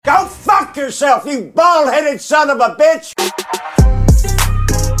fuck yourself, you bald-headed son of a bitch!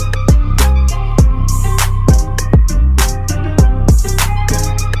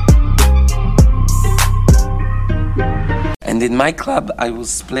 And in my club, I will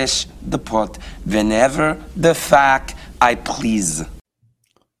splash the pot whenever the fuck I please.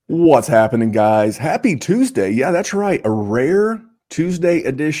 What's happening, guys? Happy Tuesday. Yeah, that's right. A rare Tuesday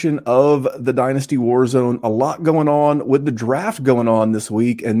edition of the Dynasty WarZone. A lot going on with the draft going on this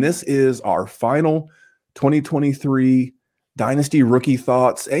week. And this is our final 2023 Dynasty rookie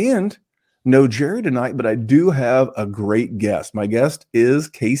thoughts. And no Jerry tonight, but I do have a great guest. My guest is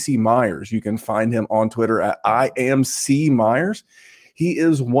Casey Myers. You can find him on Twitter at IamCMyers. He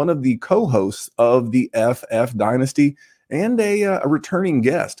is one of the co-hosts of the FF Dynasty and a returning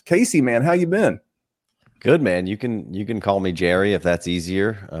guest. Casey, man, how you been? Good, man. You can call me Jerry if that's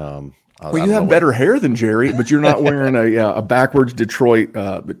easier. Well, you have better hair than Jerry, but you're not wearing a backwards Detroit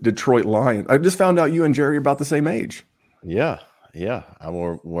Lion. I just found out you and Jerry are about the same age. Yeah.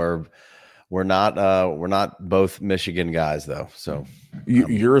 We're not both Michigan guys though. So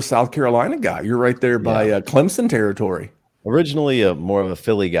you're a South Carolina guy. You're right there by Clemson territory. Originally more of a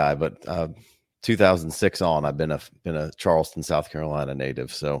Philly guy, but 2006 on, I've been a Charleston, South Carolina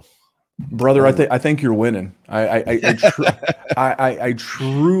native. So, brother, I think you're winning. I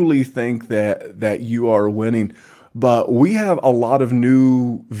truly think that you are winning. But we have a lot of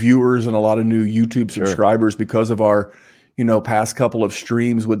new viewers and a lot of new YouTube subscribers because of our past couple of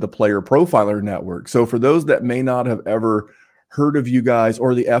streams with the Player Profiler Network. So for those that may not have ever heard of you guys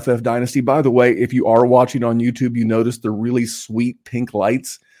or the FF Dynasty, by the way, if you are watching on YouTube, you notice the really sweet pink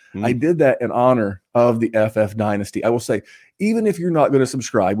lights. I did that in honor of the FF Dynasty. I will say, even if you're not going to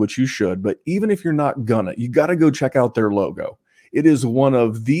subscribe, which you should, but even if you're not gonna, you got to go check out their logo. It is one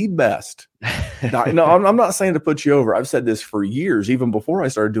of the best. No, I'm not saying to put you over. I've said this for years, even before I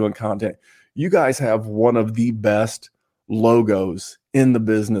started doing content. You guys have one of the best logos in the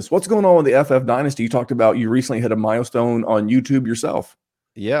business. What's going on with the FF Dynasty? You talked about you recently hit a milestone on YouTube yourself.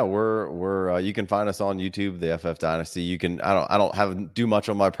 Yeah, we're you can find us on YouTube, the FF Dynasty. You can I don't do much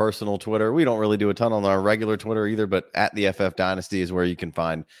on my personal Twitter. We don't really do a ton on our regular Twitter either, but at the FF Dynasty is where you can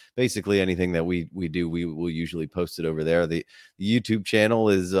find basically anything that we do. We will usually post it over there. The YouTube channel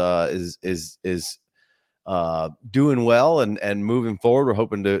is doing well and moving forward. We're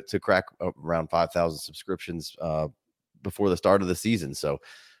hoping to crack around 5,000 subscriptions before the start of the season. So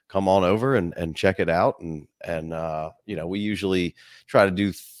come on over and check it out. And we usually try to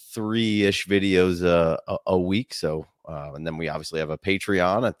do 3-ish videos a week. So, and then we obviously have a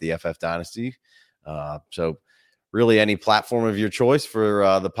Patreon at the FF Dynasty. So really any platform of your choice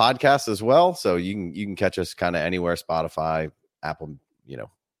for the podcast as well. So you can catch us kind of anywhere, Spotify, Apple,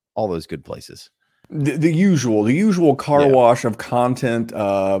 all those good places. The usual car wash of content,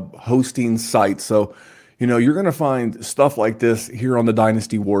 hosting sites. So, you're going to find stuff like this here on the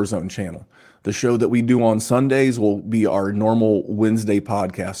Dynasty WarZone channel. The show that we do on Sundays will be our normal Wednesday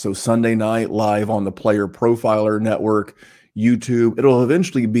podcast. So Sunday night live on the Player Profiler Network, YouTube. It'll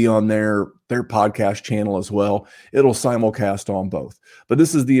eventually be on their podcast channel as well. It'll simulcast on both. But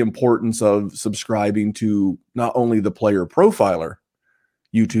this is the importance of subscribing to not only the Player Profiler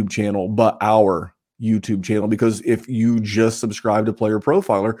YouTube channel, but our YouTube channel, because if you just subscribe to Player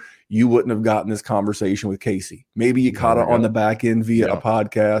Profiler, you wouldn't have gotten this conversation with Casey. Maybe you caught it on the back end via a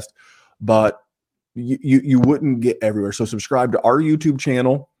podcast, but you wouldn't get everywhere. So subscribe to our YouTube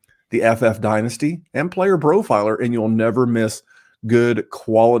channel, the FF Dynasty, and Player Profiler, and you'll never miss good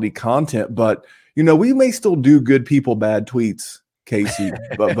quality content. But we may still do good people bad tweets, Casey,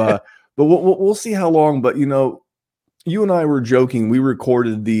 but we'll see how long. But you and I were joking. We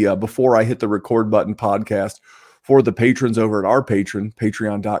recorded the Before I Hit the Record Button podcast for the patrons over at our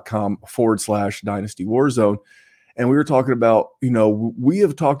patreon.com/Dynasty WarZone. And we were talking about, we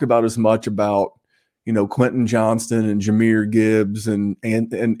have talked about as much about, Quentin Johnston and Jahmyr Gibbs and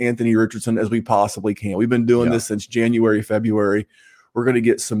Anthony Richardson as we possibly can. We've been doing this since January, February. We're going to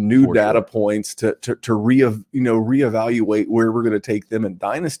get some new data points to reevaluate where we're going to take them in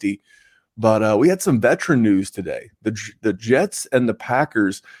Dynasty. But we had some veteran news today. The Jets and the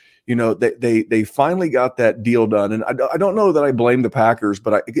Packers, they finally got that deal done. And I don't know that I blame the Packers,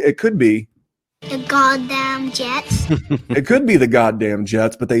 but it could be. The goddamn Jets. It could be the goddamn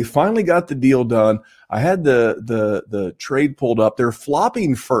Jets, but they finally got the deal done. I had the trade pulled up. They're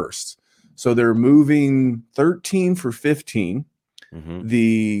flopping first. So they're moving 13 for 15. Mm-hmm.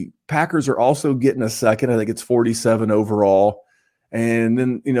 The Packers are also getting a second. I think it's 47 overall. And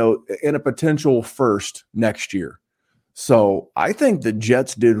then, in a potential first next year. So I think the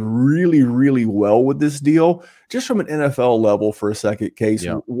Jets did really, really well with this deal, just from an NFL level for a second case.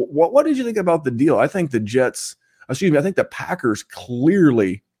 Yeah. What did you think about the deal? I think I think the Packers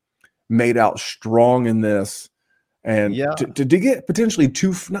clearly made out strong in this. And to get potentially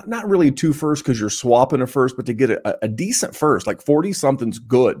two, not really two firsts because you're swapping a first, but to get a decent first, like 40 something's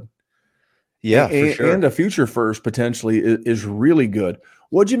good. Yeah, for sure. And a future first potentially is really good.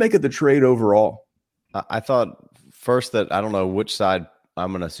 What'd you make of the trade overall? I thought first that, I don't know which side,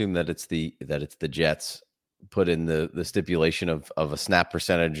 I'm going to assume that it's the Jets put in the stipulation of a snap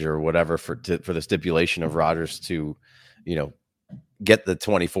percentage or whatever for the stipulation of Rodgers to, get the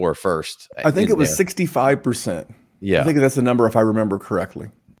 24 first. I think it was 65%. Yeah. I think that's the number if I remember correctly.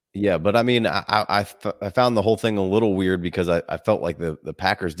 Yeah, but I mean, I found the whole thing a little weird because I felt like the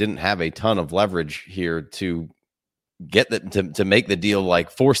Packers didn't have a ton of leverage here to get to make the deal, like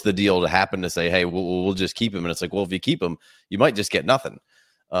force the deal to happen, to say, hey, we'll just keep him. And it's like, well, if you keep him, you might just get nothing.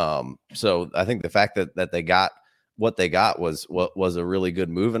 So I think the fact that they got what they got was a really good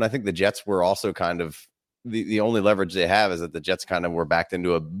move. And I think the Jets were also kind of the only leverage they have is that the Jets kind of were backed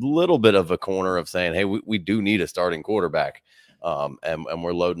into a little bit of a corner of saying, hey, we do need a starting quarterback. And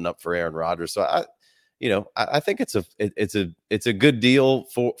we're loading up for Aaron Rodgers. So I think it's a good deal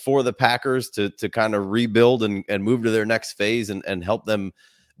for the Packers to kind of rebuild and move to their next phase and help them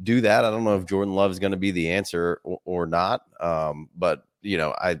do that. I don't know if Jordan Love is going to be the answer or not. But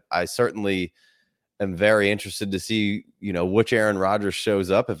I certainly am very interested to see, which Aaron Rodgers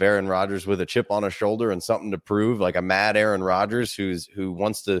shows up. If Aaron Rodgers with a chip on his shoulder and something to prove, like a mad Aaron Rodgers who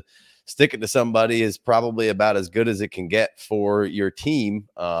wants to stick it to somebody, is probably about as good as it can get for your team.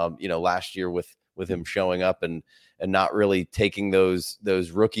 Last year with him showing up and not really taking those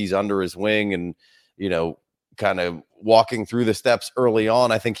rookies under his wing and, kind of walking through the steps early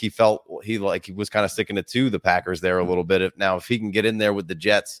on. I think he felt he was kind of sticking it to the Packers there a little bit. If he can get in there with the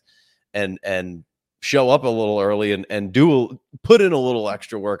Jets and show up a little early and put in a little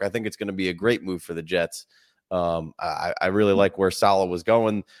extra work, I think it's going to be a great move for the Jets. I really like where Saleh was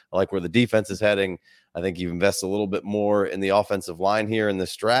going. I like where the defense is heading. I think you invest a little bit more in the offensive line here in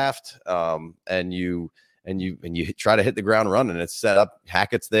this draft. And you try to hit the ground running. It's set up.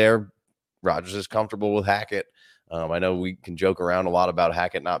 Hackett's there. Rodgers is comfortable with Hackett. I know we can joke around a lot about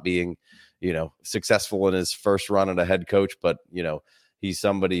Hackett not being, successful in his first run at a head coach, but he's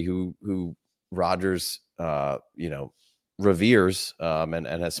somebody who Rodgers, reveres and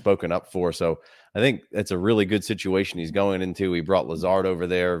has spoken up for. So I think it's a really good situation he's going into. He brought Lazard over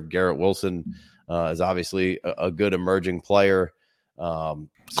there. Garrett Wilson is obviously a good emerging player.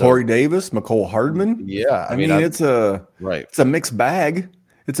 Corey Davis, McCole Hardman. Yeah. I mean, it's a mixed bag.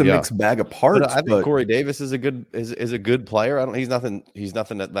 It's a mixed bag of parts. But I think Corey Davis is a good player. He's nothing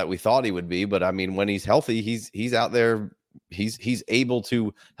that we thought he would be, but I mean, when he's healthy, he's out there. He's able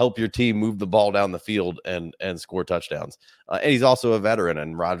to help your team move the ball down the field and score touchdowns. And he's also a veteran,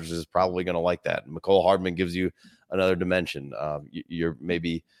 and Rodgers is probably going to like that. McCole Hardman gives you another dimension. You're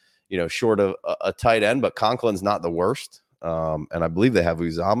maybe, short of a tight end, but Conklin's not the worst. And I believe they have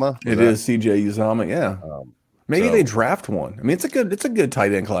Uzama. It is CJ Uzama. Yeah. Maybe they draft one. I mean, it's a good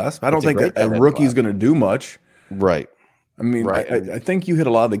tight end class. I don't think a rookie's going to do much. Right. I mean, right. I think you hit a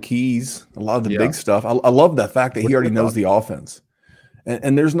lot of the keys, a lot of the big stuff. I love the fact that he already knows the offense.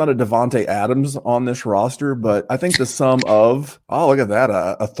 And there's not a Devontae Adams on this roster, but I think the sum of, look at that,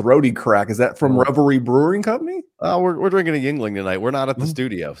 a throaty crack. Is that from Revelry Brewing Company? We're drinking a Yingling tonight. We're not at the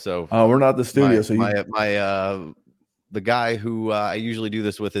studio. So we're not at the studio. The guy who I usually do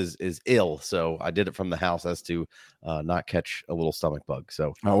this with is ill, so I did it from the house as to not catch a little stomach bug.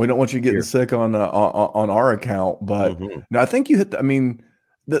 So we don't want you getting sick on our account, but no, I think you hit. I mean,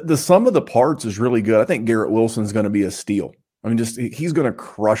 the sum of the parts is really good. I think Garrett Wilson's going to be a steal. I mean, he's going to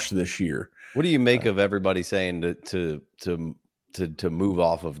crush this year. What do you make of everybody saying to move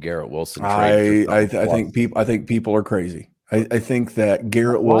off of Garrett Wilson? I think people are crazy. I think that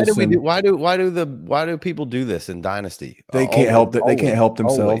Garrett Wilson. Why do people do this in Dynasty? They can't help it. They can't help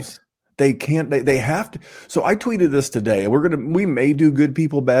themselves. Always. They can't. They have to. So I tweeted this today. We may do good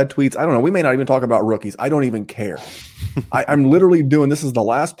people, bad tweets. I don't know. We may not even talk about rookies. I don't even care. I'm literally doing. This is the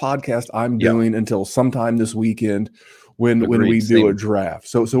last podcast I'm doing until sometime this weekend when we do a draft.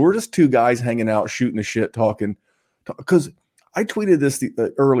 So we're just two guys hanging out, shooting the shit, talking. Because I tweeted this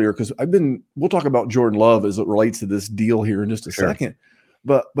earlier because we'll talk about Jordan Love as it relates to this deal here in just a second.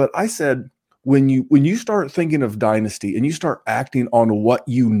 But I said, when you start thinking of Dynasty and you start acting on what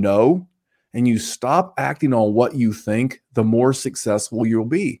you know and you stop acting on what you think, the more successful you'll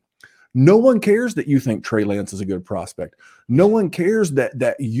be. No one cares that you think Trey Lance is a good prospect. No one cares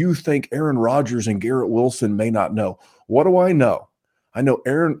that you think Aaron Rodgers and Garrett Wilson may not know. What do I know? I know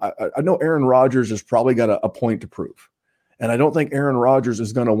Aaron Rodgers has probably got a point to prove. And I don't think Aaron Rodgers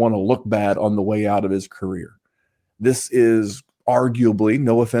is going to want to look bad on the way out of his career. This is arguably,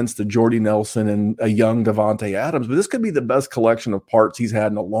 no offense to Jordy Nelson and a young Devontae Adams, but this could be the best collection of parts he's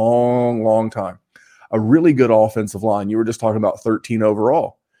had in a long, long time. A really good offensive line. You were just talking about 13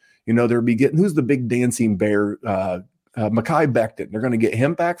 overall. You know, they'll be getting, who's the big dancing bear? Mekhi Becton. They're going to get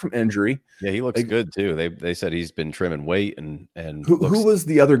him back from injury. Yeah, he looks good too. They said he's been trimming weight and who was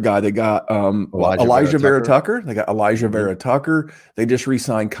the other guy? They got Elijah Vera Tucker. They got Elijah Vera Tucker. They just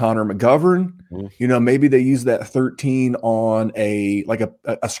re-signed Connor McGovern. You know, maybe they use that 13 on a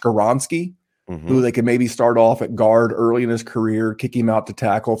Skoronski, who they can maybe start off at guard early in his career, kick him out to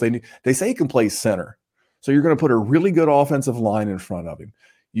tackle. If they say he can play center, so you're going to put a really good offensive line in front of him.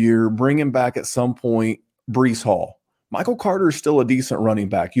 You're bringing back at some point Breece Hall. Michael Carter is still a decent running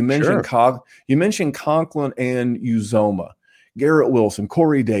back. You mentioned you mentioned Conklin and Uzoma, Garrett Wilson,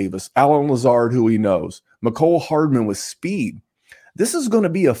 Corey Davis, Alan Lazard, who he knows, McCole Hardman with speed. This is going to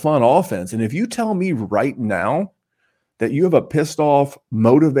be a fun offense. And if you tell me right now that you have a pissed off,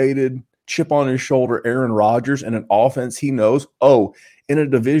 motivated, chip on his shoulder Aaron Rodgers and an offense he knows, in a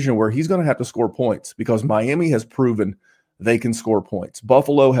division where he's going to have to score points because Miami has proven they can score points.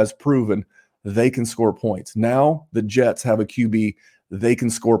 Buffalo has proven they can score points. Now the Jets have a QB they can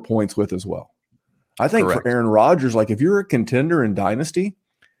score points with as well. I think for Aaron Rodgers, like if you're a contender in Dynasty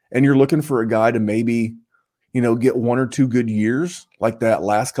and you're looking for a guy to maybe, you know, get 1 or 2 good years, like that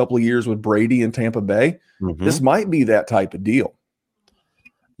last couple of years with Brady in Tampa Bay, this might be that type of deal.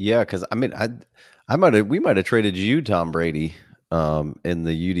 Yeah, because I mean, we might have traded you Tom Brady in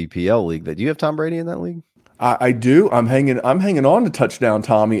the UDPL league. Do you have Tom Brady in that league? I do. I'm hanging on to touchdown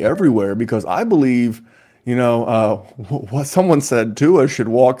Tommy everywhere because I believe, you know, what someone said Tua should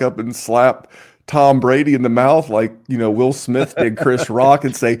walk up and slap Tom Brady in the mouth like, you know, Will Smith did Chris Rock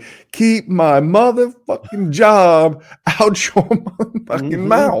and say, "Keep my motherfucking job out your motherfucking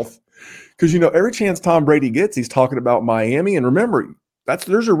mouth." Because, you know, every chance Tom Brady gets, he's talking about Miami. And remember,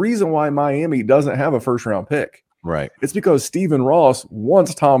 there's a reason why Miami doesn't have a first-round pick. Right. It's because Stephen Ross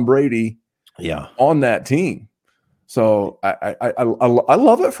wants Tom Brady on that team. So I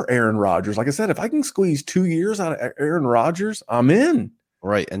love it for Aaron Rodgers. Like I said, if I can squeeze 2 years out of Aaron Rodgers, I'm in.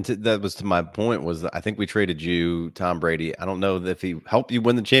 Right. And that was to my point was that I think we traded you Tom Brady. I don't know if he helped you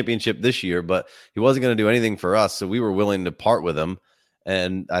win the championship this year, but he wasn't going to do anything for us. So we were willing to part with him.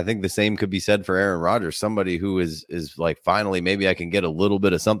 And I think the same could be said for Aaron Rodgers, somebody who is like, finally, maybe I can get a little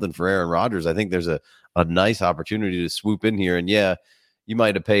bit of something for Aaron Rodgers. I think there's a nice opportunity to swoop in here. And yeah, you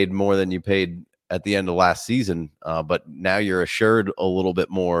might have paid more than you paid at the end of last season, but now you're assured a little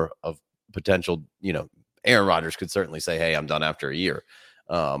bit more of potential. You know, Aaron Rodgers could certainly say, "Hey, I'm done after a year."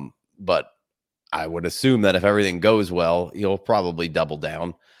 But I would assume that if everything goes well, he'll probably double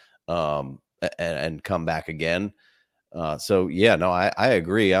down and come back again. So yeah, no, I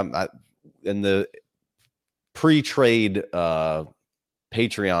agree. In the pre-trade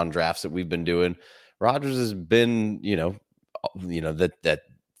Patreon drafts that we've been doing, Rodgers has been, you know that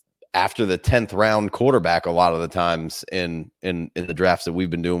after the 10th round quarterback a lot of the times in the drafts that we've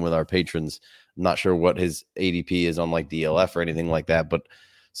been doing with our patrons. I'm not sure what his ADP is on like DLF or anything like that, but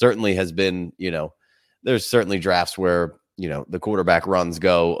certainly has been, you know, there's certainly drafts where, you know, the quarterback runs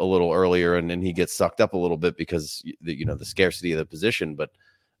go a little earlier and then he gets sucked up a little bit because the scarcity of the position. But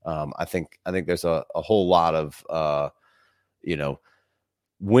I think there's a whole lot of,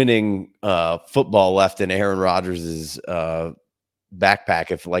 winning football left in Aaron Rodgers'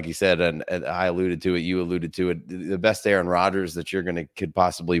 backpack, if like you said, and I alluded to it, you alluded to it, the best Aaron Rodgers that could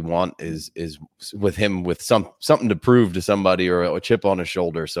possibly want is with him with something to prove to somebody or a chip on his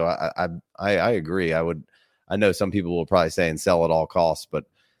shoulder. So I agree. I know some people will probably say and sell at all costs, but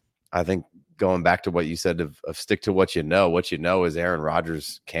I think going back to what you said of stick to what you know is Aaron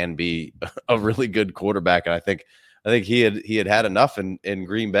Rodgers can be a really good quarterback. And I think he had enough in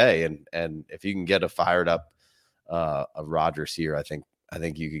Green Bay, and if you can get a fired up of Rodgers here, I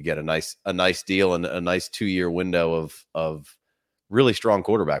think you could get a nice deal and a nice 2-year window of really strong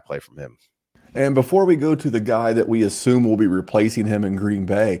quarterback play from him. And before we go to the guy that we assume will be replacing him in Green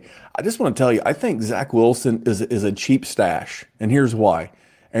Bay, I just want to tell you, I think Zach Wilson is a cheap stash, and here's why.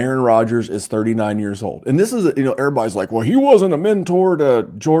 Aaron Rodgers is 39 years old, and this is everybody's like, well, he wasn't a mentor to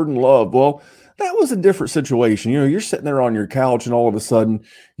Jordan Love. Well, that was a different situation. You're sitting there on your couch and all of a sudden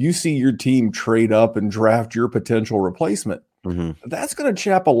you see your team trade up and draft your potential replacement. That's going to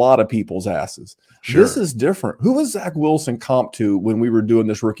chap a lot of people's asses. Sure. This is different. Who was Zach Wilson comp to when we were doing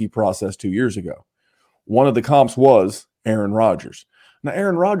this rookie process 2 years ago? One of the comps was Aaron Rodgers. Now,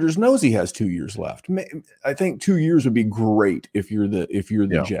 Aaron Rodgers knows he has 2 years left. I think 2 years would be great if you're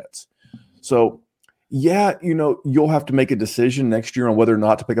the Jets. So, yeah, you'll have to make a decision next year on whether or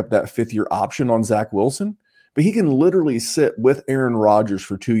not to pick up that 5th-year option on Zach Wilson. But he can literally sit with Aaron Rodgers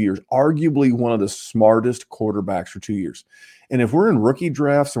for 2 years, arguably one of the smartest quarterbacks for 2 years. And if we're in rookie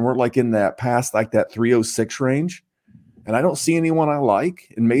drafts and we're like in that past like that 306 range, and I don't see anyone I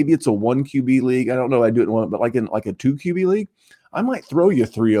like, and maybe it's a 1 QB league. I don't know. I do it in one, but like in like a 2 QB league, I might throw you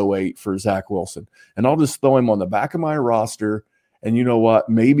 308 for Zach Wilson, and I'll just throw him on the back of my roster. And you know what?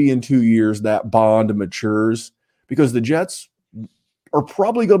 Maybe in 2 years that bond matures because the Jets are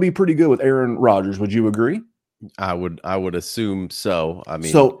probably going to be pretty good with Aaron Rodgers. Would you agree? I would assume so. I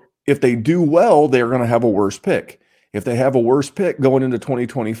mean, so if they do well, they're going to have a worse pick. If they have a worse pick going into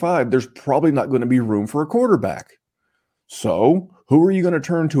 2025, there's probably not going to be room for a quarterback. So who are you going to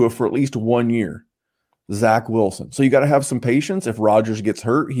turn to for at least 1 year? Zach Wilson. So you got to have some patience. If Rodgers gets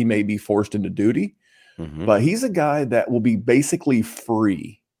hurt, he may be forced into duty, but he's a guy that will be basically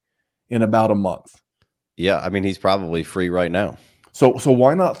free in about a month. Yeah, I mean, he's probably free right now. So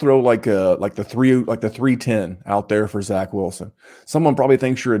why not throw like the 310 out there for Zach Wilson? Someone probably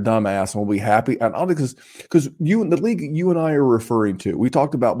thinks you're a dumbass and will be happy. And because you the league you and I are referring to, we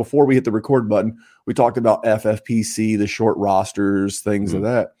talked about before we hit the record button, we talked about FFPC, the short rosters, things of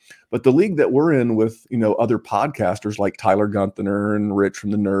that. But the league that we're in with, other podcasters like Tyler Gunther and Rich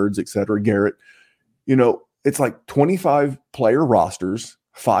from the Nerds, et cetera, Garrett, it's like 25 player rosters,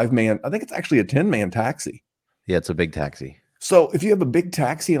 5-man. I think it's actually a 10-man taxi. Yeah, it's a big taxi. So if you have a big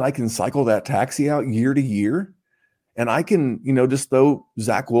taxi and I can cycle that taxi out year to year and I can, just throw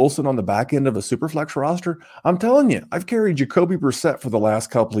Zach Wilson on the back end of a Superflex roster, I'm telling you, I've carried Jacoby Brissett for the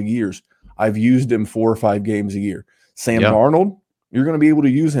last couple of years. I've used him 4 or 5 games a year. Sam Darnold, you're going to be able to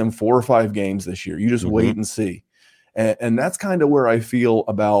use him 4 or 5 games this year. You just wait and see. And that's kind of where I feel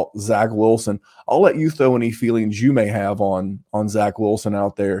about Zach Wilson. I'll let you throw any feelings you may have on Zach Wilson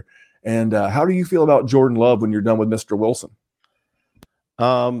out there. And how do you feel about Jordan Love when you're done with Mr. Wilson?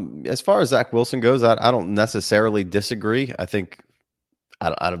 As far as Zach Wilson goes, I don't necessarily disagree. I think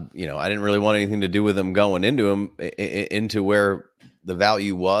I didn't really want anything to do with him going into where the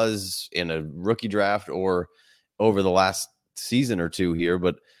value was in a rookie draft or over the last season or two here.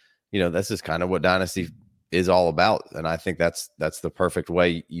 But, this is kind of what Dynasty is all about. And I think that's the perfect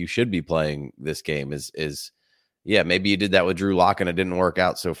way you should be playing this game is maybe you did that with Drew Lock and it didn't work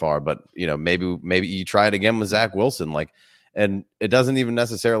out so far, but maybe you try it again with Zach Wilson. And it doesn't even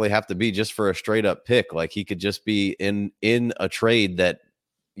necessarily have to be just for a straight up pick. Like he could just be in a trade that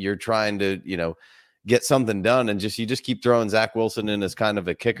you're trying to, get something done. And you just keep throwing Zach Wilson in as kind of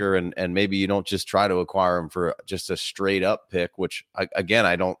a kicker. And maybe you don't just try to acquire him for just a straight up pick, which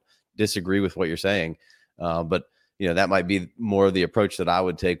I don't disagree with what you're saying. But that might be more of the approach that I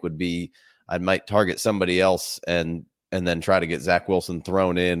would take would be, I might target somebody else and then try to get Zach Wilson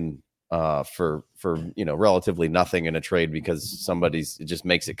thrown in for relatively nothing in a trade because it just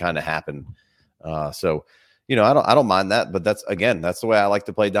makes it kind of happen. I don't mind that, but that's the way I like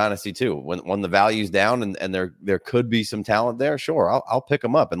to play Dynasty too. When the value's down and there could be some talent there, sure, I'll pick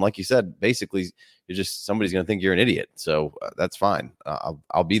them up. And like you said, basically somebody's going to think you're an idiot. So that's fine.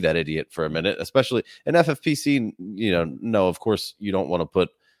 I'll be that idiot for a minute, especially in FFPC. No, of course you don't want to put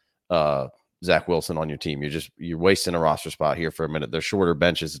Zach Wilson on your team. You're wasting a roster spot here for a minute. They're shorter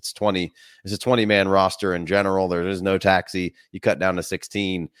benches. It's a 20-man roster in general. There is no taxi. You cut down to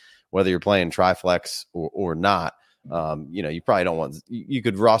 16, whether you're playing Triflex or not. You probably don't want, you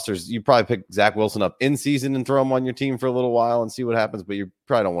could you probably pick Zach Wilson up in season and throw him on your team for a little while and see what happens, but you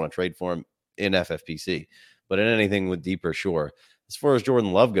probably don't want to trade for him in FFPC, but in anything with deeper, sure. As far as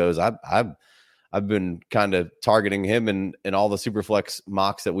Jordan Love goes, I've been kind of targeting him in all the Superflex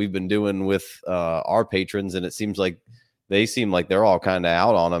mocks that we've been doing with our patrons, and it seems like they're all kind of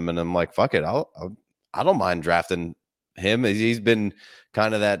out on him. And I'm like, fuck it, I don't mind drafting him. He's been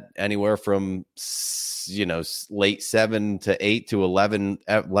kind of that anywhere from late 7 to 8 to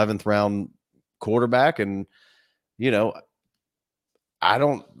 11th round quarterback, and I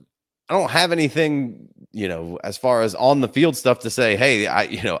don't have anything, as far as on the field stuff to say, hey,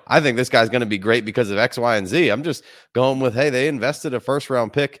 I think this guy's going to be great because of X, Y, and Z. I'm just going with, hey, they invested a first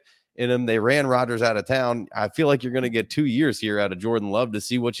round pick in him. They ran Rodgers out of town. I feel like you're going to get 2 years here out of Jordan Love to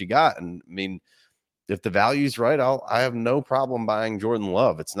see what you got. And I mean, if the value's right, I have no problem buying Jordan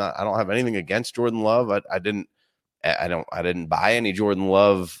Love. I don't have anything against Jordan Love. I didn't buy any Jordan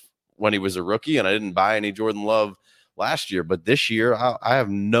Love when he was a rookie, and I didn't buy any Jordan Love last year. But this year, I have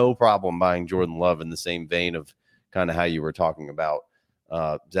no problem buying Jordan Love in the same vein of kind of how you were talking about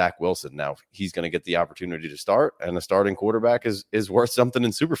Zach Wilson. Now he's going to get the opportunity to start, and a starting quarterback is worth something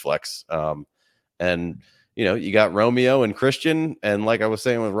in Superflex. And you got Romeo and Christian, and like I was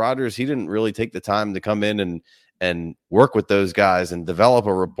saying with Rodgers, he didn't really take the time to come in and work with those guys and develop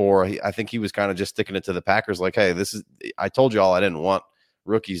a rapport. I think he was kind of just sticking it to the Packers, like, hey, I told you all I didn't want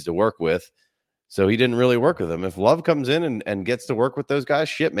rookies to work with. So he didn't really work with them. If Love comes in and gets to work with those guys,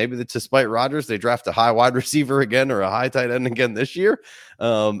 maybe that's despite Rodgers, they draft a high wide receiver again or a high tight end again this year.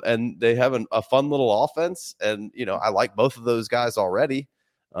 And they have a fun little offense. And, I like both of those guys already.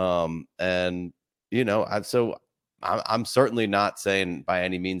 I'm certainly not saying by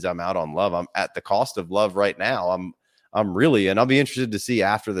any means I'm out on Love. I'm at the cost of Love right now. I'm really, and I'll be interested to see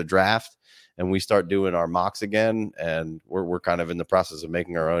after the draft and we start doing our mocks again. And we're kind of in the process of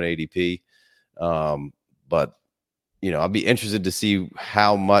making our own ADP. But I'll be interested to see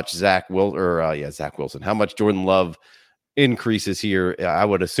how much Zach Wilson, how much Jordan Love increases here. I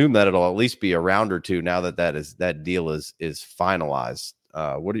would assume that it'll at least be a round or two now that deal is finalized.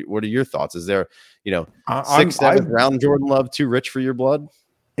 What are your thoughts? Is there, 6th, 7th round Jordan Love too rich for your blood?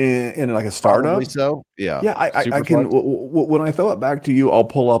 In like a startup? Probably so. Yeah. Yeah. I can, when I throw it back to you, I'll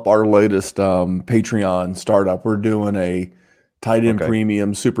pull up our latest Patreon startup. We're doing a tight end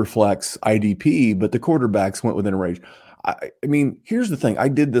premium super flex IDP, but the quarterbacks went within a range. I mean, here's the thing. I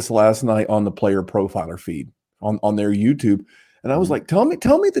did this last night on the player profiler feed on their YouTube. And I was like, tell me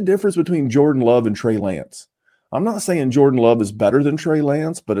the difference between Jordan Love and Trey Lance. I'm not saying Jordan Love is better than Trey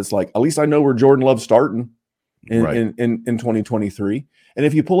Lance, but it's like, at least I know where Jordan Love's starting in 2023. And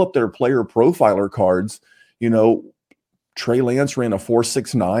if you pull up their player profiler cards, Trey Lance ran a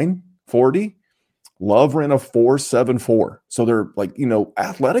 4.69 40. Love ran a 4.74. So they're like,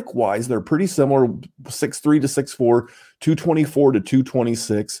 athletic wise, they're pretty similar, 6'3 to 6'4, 224 to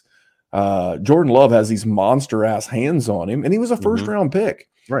 226. Jordan Love has these monster ass hands on him, and he was a first round pick.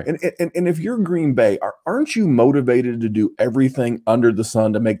 Right. And if you're Green Bay, aren't you motivated to do everything under the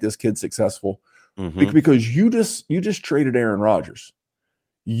sun to make this kid successful? Because you just traded Aaron Rodgers.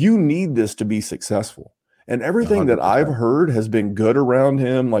 You need this to be successful. And everything 100%. That I've heard has been good around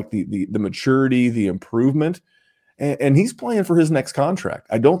him, like the maturity, the improvement, and he's playing for his next contract.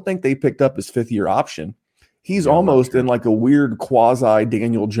 I don't think they picked up his 5th-year option. He's almost in like a weird quasi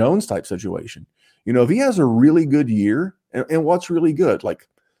Daniel Jones type situation. If he has a really good year, and what's really good, like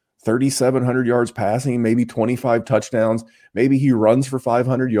 3,700 yards passing, maybe 25 touchdowns, maybe he runs for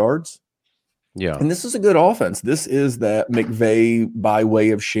 500 yards. Yeah. And this is a good offense. This is that McVay by way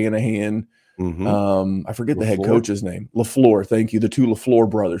of Shanahan. I forget the head coach's name. LaFleur, thank you. The two LaFleur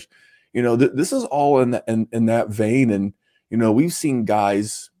brothers. This is all in that vein. And, we've seen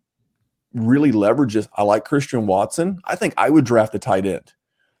guys really leverage this. I like Christian Watson. I think I would draft a tight end.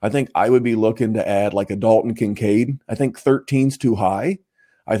 I think I would be looking to add like a Dalton Kincaid. I think 13's too high.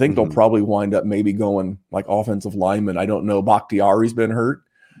 I think they'll probably wind up maybe going like offensive lineman. I don't know. Bakhtiari's been hurt,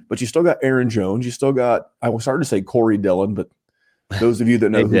 but you still got Aaron Jones. You still got, I was starting to say Corey Dillon, but those of you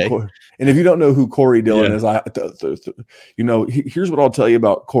that know and if you don't know who Corey Dillon is, here's what I'll tell you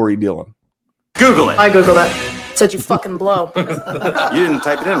about Corey Dillon. Google it. I Googled it. Said you fucking blow. You didn't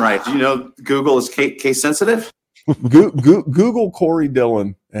type it in right. Do you know Google is case sensitive? Google Corey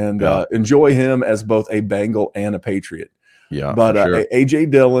Dillon and enjoy him as both a Bengal and a Patriot. Yeah, but sure.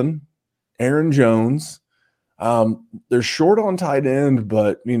 AJ Dillon, Aaron Jones, they're short on tight end,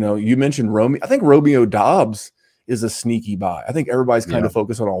 but you mentioned Romeo. I think Romeo Dobbs is a sneaky buy. I think everybody's kind of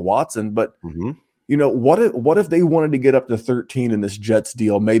focused on Watson, but what if they wanted to get up to 13 in this Jets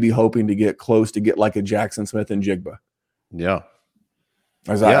deal, maybe hoping to get close to get like a Jackson Smith and Jigba? Yeah.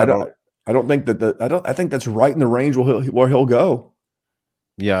 I don't think that I think that's right in the range where he'll go.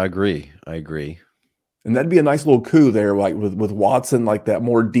 Yeah, I agree. And that'd be a nice little coup there, like with Watson, like that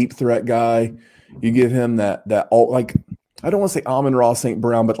more deep threat guy. You give him that like, I don't want to say Amon-Ra St.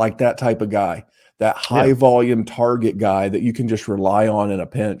 Brown, but like that type of guy, that high volume target guy that you can just rely on in a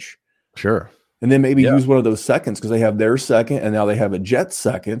pinch. Sure. And then maybe use one of those seconds because they have their second and now they have a Jets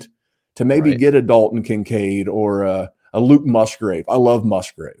second to maybe get a Dalton Kincaid or a Luke Musgrave. I love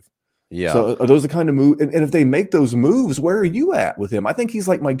Musgrave. Yeah. So are those the kind of move? And if they make those moves, where are you at with him? I think he's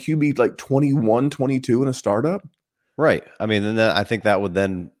like my QB, like 21, 22 in a startup. Right. I mean, and then I think that would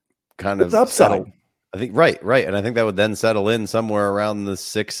then kind of upside. Settle. I think right. And I think that would then settle in somewhere around the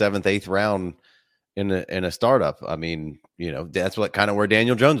 6th, 7th, 8th round in a startup. I mean, that's what kind of where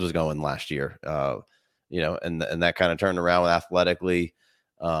Daniel Jones was going last year. And that kind of turned around athletically.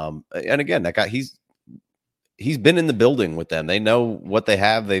 And again, that guy, he's been in the building with them. They know what they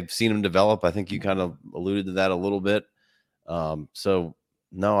have. They've seen him develop. I think you kind of alluded to that a little bit. So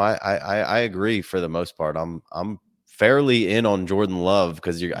no, I agree for the most part. I'm fairly in on Jordan Love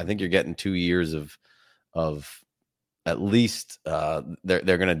because I think you're getting 2 years of at least they're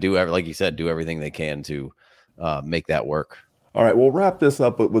going to do like you said, do everything they can to make that work. All right, we'll wrap this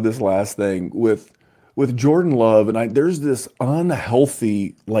up with this last thing with Jordan Love, and there's this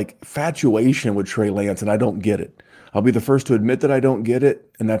unhealthy like infatuation with Trey Lance, and I don't get it. I'll be the first to admit that I don't get it,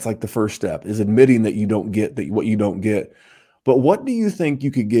 and that's like the first step is admitting that you don't get what you don't get. But what do you think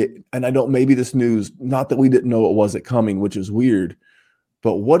you could get? And I don't. Maybe this news, not that we didn't know it wasn't coming, which is weird.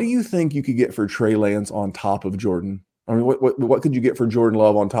 But what do you think you could get for Trey Lance on top of Jordan? I mean, what could you get for Jordan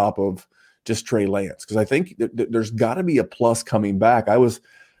Love on top of just Trey Lance? Because I think there's got to be a plus coming back. I was,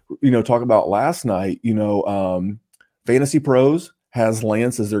 talking about last night, Fantasy Pros has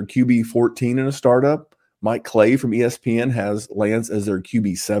Lance as their QB 14 in a startup. Mike Clay from ESPN has Lance as their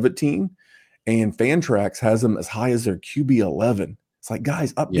QB 17. And Fantrax has them as high as their QB 11. It's like,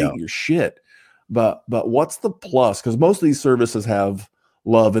 guys, update your shit. But what's the plus? Because most of these services have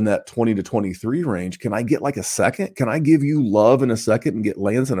Love in that 20 to 23 range. Can I get like a second? Can I give you Love in a second and get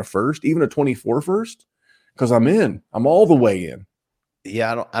Lance in a first, even a 24 first? Because I'm in. I'm all the way in.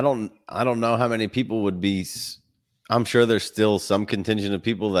 Yeah, I don't know how many people would be. I'm sure there's still some contingent of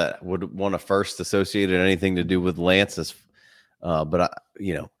people that would want to first associate anything to do with Lance. But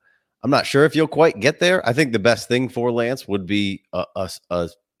I'm not sure if you'll quite get there. I think the best thing for Lance would be a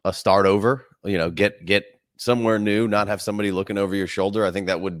start over. Get somewhere new, not have somebody looking over your shoulder. I think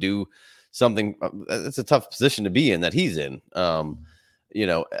that would do something. It's a tough position to be in that he's in. I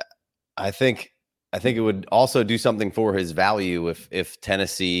think it would also do something for his value if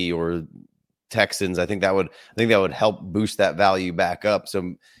Tennessee or Texans. I think that would help boost that value back up.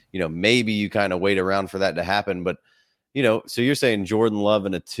 So maybe you kind of wait around for that to happen. But so you're saying Jordan Love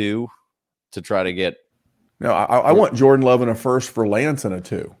in a 2 to try to get. No, I want Jordan Love in a first for Lance in a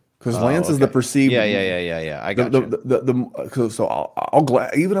 2. Because Lance is the perceived. Yeah. I got you. So I'll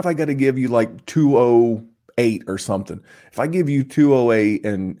glad even if I got to give you like 208 or something. If I give you 208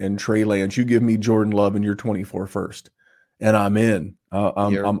 and Trey Lance, you give me Jordan Love and you're 24 first, and I'm in.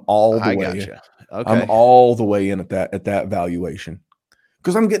 I'm all the way. Gotcha. Okay. I'm all the way in at that valuation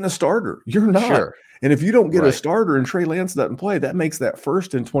because I'm getting a starter. You're not. Sure. And if you don't get a starter and Trey Lance doesn't play, that makes that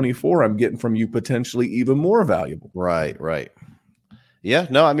first and 24 I'm getting from you potentially even more valuable. Right. Yeah,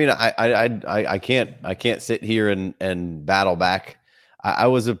 no, I mean, I can't sit here and battle back. I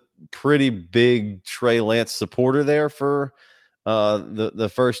was a pretty big Trey Lance supporter there for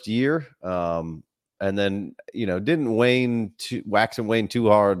the first year, and then didn't wax and wane too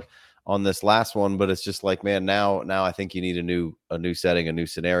hard on this last one. But it's just like, man, now I think you need a new setting, a new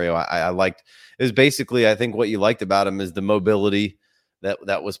scenario. I liked is basically I think what you liked about him is the mobility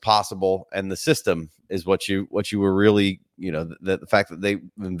that was possible, and the system is what you were really the fact that they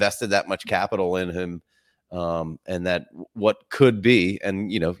invested that much capital in him, and that what could be,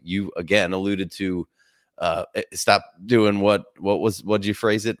 and you again alluded to stop doing what'd you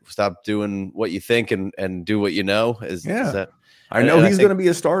phrase it? Stop doing what you think and do what you know. Is that? I know he's going to be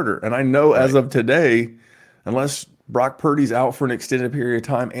a starter, and I know as of today, unless Brock Purdy's out for an extended period of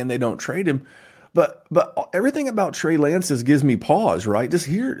time and they don't trade him. But everything about Trey Lance gives me pause, right? Just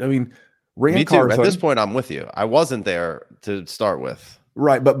here, I mean, me too. At this point, I'm with you. I wasn't there to start with,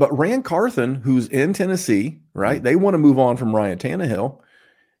 right? But Rand Carthon, who's in Tennessee, right? Mm-hmm. They want to move on from Ryan Tannehill.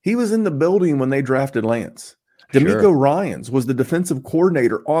 He was in the building when they drafted Lance. D'Amico Ryans was the defensive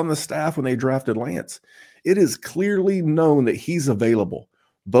coordinator on the staff when they drafted Lance. It is clearly known that he's available.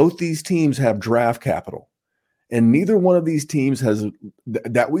 Both these teams have draft capital, and neither one of these teams has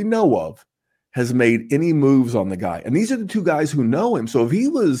that we know of has made any moves on the guy. And these are the two guys who know him. So if he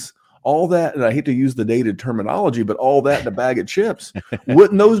was all that, and I hate to use the dated terminology, but all that in a bag of chips,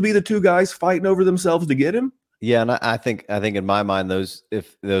 wouldn't those be the two guys fighting over themselves to get him? Yeah, and I think in my mind, those are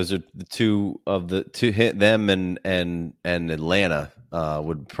the two hit them and Atlanta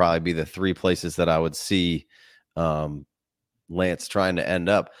would probably be the three places that I would see Lance trying to end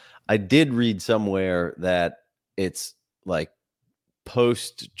up. I did read somewhere that it's like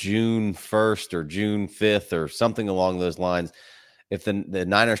post June 1st or June 5th or something along those lines. If the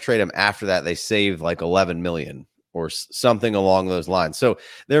Niners trade him after that, they save like 11 million or something along those lines. So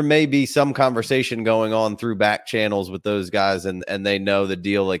there may be some conversation going on through back channels with those guys, and they know the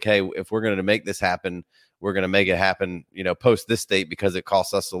deal. Like, hey, if we're going to make this happen, we're going to make it happen, post this date because it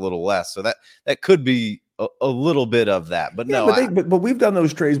costs us a little less. So that could be a little bit of that. But no, but we've done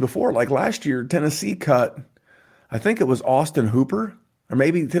those trades before. Like last year, Tennessee cut, I think it was Austin Hooper. or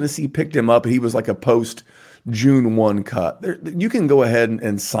maybe Tennessee picked him up. He was like a post June 1 cut. You can go ahead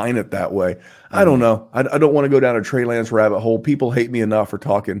and sign it that way. I don't know. I don't want to go down a Trey Lance rabbit hole. People hate me enough for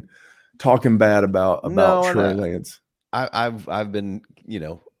talking bad about Trey Lance. I've been,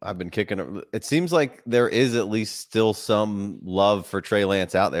 I've been kicking. It seems like there is at least still some love for Trey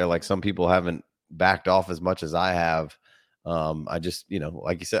Lance out there. Like some people haven't backed off as much as I have. I just,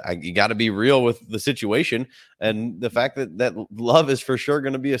 like you said, you got to be real with the situation, and the fact that Love is for sure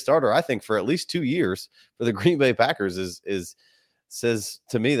going to be a starter, I think, for at least 2 years for the Green Bay Packers is says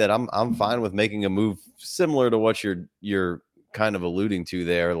to me that I'm fine with making a move similar to what you're kind of alluding to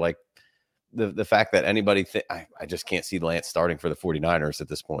there. Like the fact that anybody I just can't see Lance starting for the 49ers at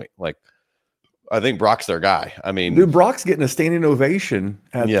this point. Like, I think Brock's their guy. I mean, dude, Brock's getting a standing ovation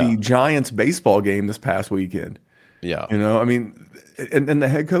at the Giants baseball game this past weekend. Yeah. I mean, and the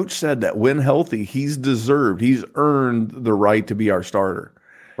head coach said that when healthy, he's earned the right to be our starter.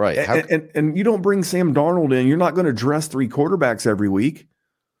 Right. And you don't bring Sam Darnold in, you're not going to dress 3 quarterbacks every week.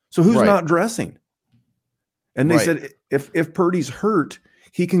 So who's not dressing? And they said if Purdy's hurt,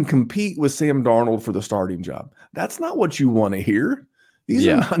 he can compete with Sam Darnold for the starting job. That's not what you want to hear. These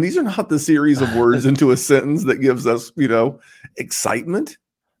are not the series of words into a sentence that gives us, excitement.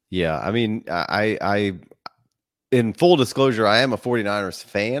 Yeah. I mean, I in full disclosure, I am a 49ers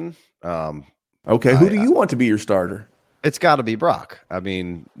fan. Okay, who do you want to be your starter? It's got to be Brock. I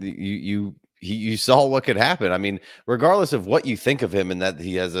mean, you saw what could happen. I mean, regardless of what you think of him, and that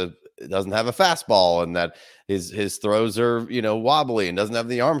he doesn't have a fastball, and that his throws are wobbly, and doesn't have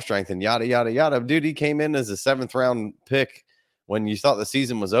the arm strength, and yada yada yada. Dude, he came in as a 7th round pick when you thought the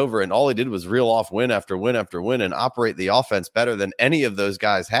season was over, and all he did was reel off win after win after win and operate the offense better than any of those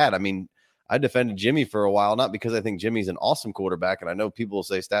guys had. I mean, I defended Jimmy for a while, not because I think Jimmy's an awesome quarterback, and I know people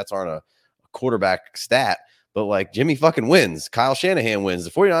say stats aren't a quarterback stat, but like Jimmy fucking wins. Kyle Shanahan wins.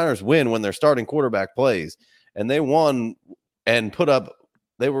 The 49ers win when their starting quarterback plays, and they won and put up.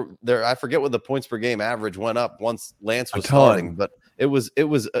 They were there. I forget what the points per game average went up once Lance was starting, but it was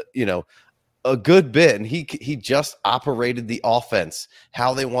a good bit, and he just operated the offense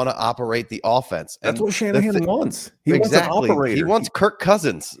how they want to operate the offense. That's what Shanahan wants. He wants an operator. He wants Kirk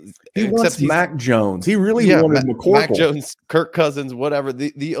Cousins. He wants Mac Jones. He really wanted McCorkle. Mac Jones, Kirk Cousins, whatever.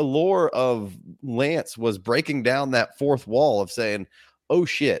 The allure of Lance was breaking down that fourth wall of saying, "Oh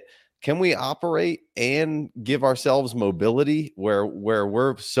shit, can we operate and give ourselves mobility where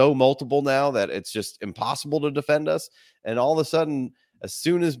we're so multiple now that it's just impossible to defend us?" And all of a sudden, as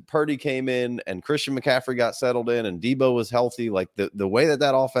soon as Purdy came in and Christian McCaffrey got settled in and Debo was healthy, like the way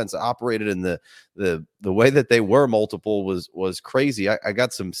that offense operated and the way that they were multiple was crazy. I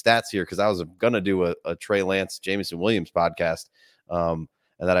got some stats here because I was going to do a Trey Lance, Jameson Williams podcast, and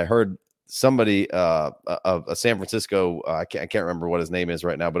that I heard somebody of a San Francisco, I can't remember what his name is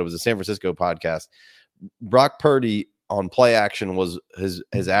right now, but it was a San Francisco podcast. Brock Purdy on play action was his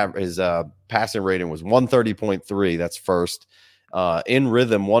passing rating was 130.3. That's first. In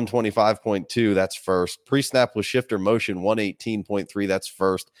rhythm 125.2, that's first. Pre-snap with shifter motion 118.3, that's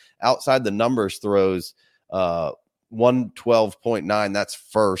first. Outside the numbers throws 112.9, that's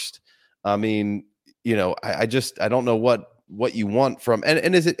first. I mean, I don't know what you want from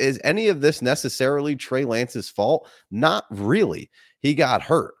and is any of this necessarily Trey Lance's fault? Not really. He got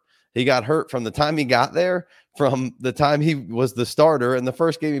hurt. He got hurt from the time he got there, from the time he was the starter, and the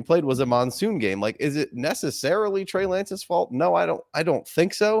first game he played was a monsoon game. Like, is it necessarily Trey Lance's fault? No, I don't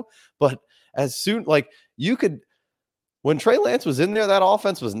think so. But as soon, like, when Trey Lance was in there, that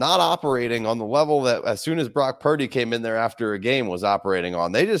offense was not operating on the level that as soon as Brock Purdy came in there after a game was operating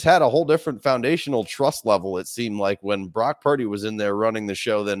on. They just had a whole different foundational trust level, it seemed like, when Brock Purdy was in there running the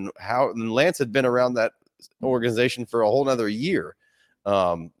show than Lance had been around that organization for a whole nother year.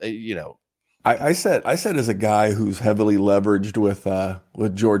 I said as a guy who's heavily leveraged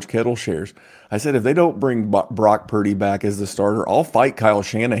with George Kittle shares, I said if they don't bring Brock Purdy back as the starter, I'll fight Kyle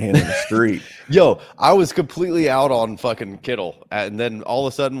Shanahan in the street. Yo, I was completely out on fucking Kittle, and then all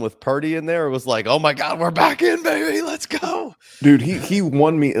of a sudden with Purdy in there, it was like, oh my god, we're back in, baby, let's go, dude. He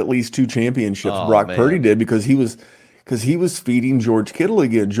won me at least 2 championships. Brock Purdy did because he was feeding George Kittle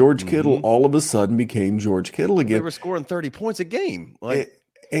again. George Kittle all of a sudden became George Kittle again. They were scoring 30 points a game, like.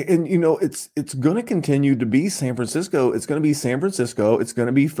 And it's going to continue to be San Francisco. It's going to be San Francisco. It's going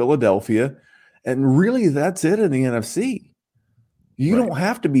to be Philadelphia. And really, that's it in the NFC. You don't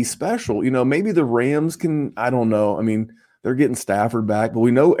have to be special. Maybe the Rams can, I don't know. I mean, they're getting Stafford back, but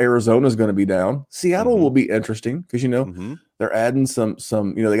we know Arizona's going to be down. Seattle will be interesting because, they're adding some,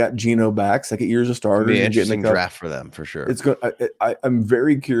 they got Geno back, second year as a starter. It'll be an interesting draft for them, for sure. I'm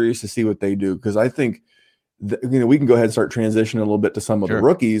very curious to see what they do because I think we can go ahead and start transitioning a little bit to some of the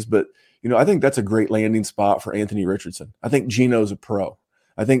rookies, but I think that's a great landing spot for Anthony Richardson. I think Geno's a pro.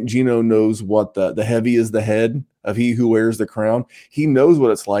 I think Geno knows what the heavy is the head of he who wears the crown. He knows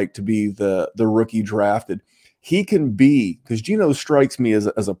what it's like to be the rookie drafted. He can be, because Geno strikes me as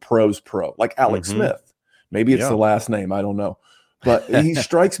a pro's pro, like Alex Smith. Maybe it's the last name. I don't know. But he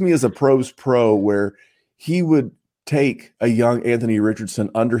strikes me as a pro's pro, where he would take a young Anthony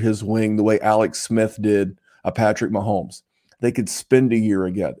Richardson under his wing the way Alex Smith did a Patrick Mahomes. They could spend a year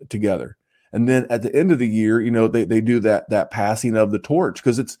together. And then at the end of the year, they do that passing of the torch,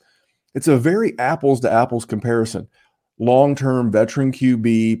 because it's a very apples to apples comparison. Long-term veteran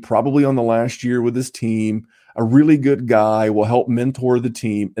QB, probably on the last year with his team, a really good guy, will help mentor the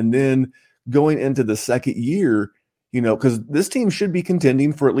team. And then going into the second year, because this team should be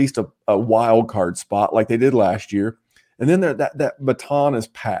contending for at least a wild card spot like they did last year. And then that baton is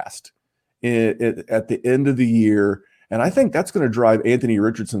passed at the end of the year. And I think that's going to drive Anthony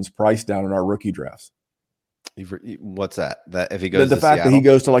Richardson's price down in our rookie drafts. What's that? That if he goes the to fact Seattle? That he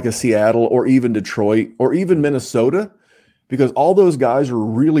goes to like a Seattle or even Detroit or even Minnesota, because all those guys are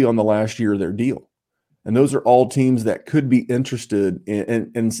really on the last year of their deal. And those are all teams that could be interested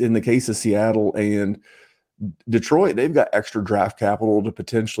in the case of Seattle and Detroit. They've got extra draft capital to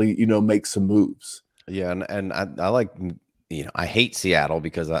potentially, make some moves. Yeah. And I like, I hate Seattle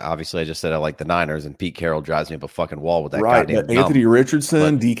because obviously I just said I like the Niners, and Pete Carroll drives me up a fucking wall with that goddamn Anthony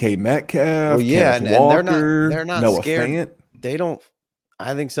Richardson, DK Metcalf, and Walker, they're not Noah scared. Fant. They don't.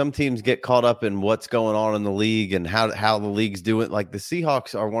 I think some teams get caught up in what's going on in the league and how the league's doing. Like the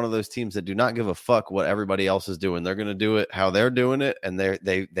Seahawks are one of those teams that do not give a fuck what everybody else is doing. They're going to do it how they're doing it, and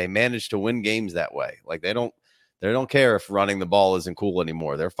they manage to win games that way. Like they don't care if running the ball isn't cool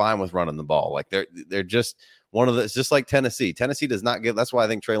anymore. They're fine with running the ball. Like they're just one of the. It's just like Tennessee. Tennessee does not give. That's why I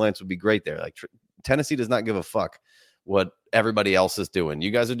think Trey Lance would be great there. Like Tennessee does not give a fuck what everybody else is doing.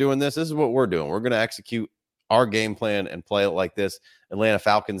 You guys are doing this. This is what we're doing. We're going to execute our game plan and play it like this. Atlanta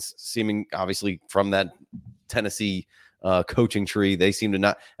Falcons, seeming obviously from that Tennessee coaching tree, they seem to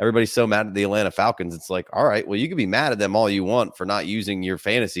not. Everybody's so mad at the Atlanta Falcons. It's like, all right, well, you can be mad at them all you want for not using your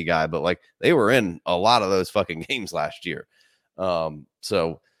fantasy guy, but like they were in a lot of those fucking games last year.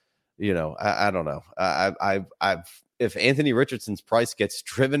 So, I don't know. I've if Anthony Richardson's price gets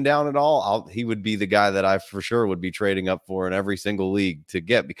driven down at all, he would be the guy that I for sure would be trading up for in every single league to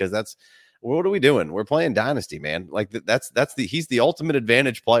get, because what are we doing? We're playing Dynasty, man. Like he's the ultimate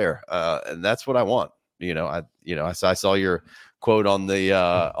advantage player. And that's what I want. I saw your quote on the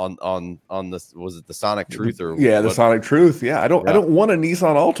on the, was it the Sonic Truth or the Sonic Truth. Yeah. I don't want a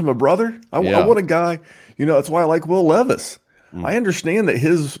Nissan Altima, brother. I want a guy, that's why I like Will Levis. I understand that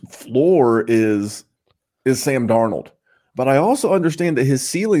his floor is Sam Darnold, but I also understand that his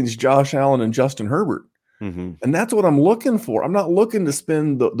ceiling's Josh Allen and Justin Herbert. And that's what I'm looking for. I'm not looking to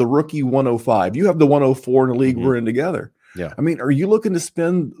spend the rookie 105. You have the 104 in the league we're in together. Yeah. I mean, are you looking to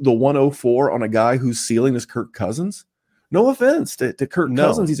spend the 104 on a guy whose ceiling is Kirk Cousins? No offense to Kirk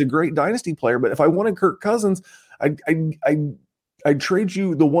Cousins. He's a great dynasty player, but if I wanted Kirk Cousins, I'd trade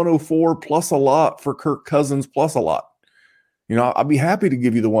you the 104 plus a lot for Kirk Cousins plus a lot. I'd be happy to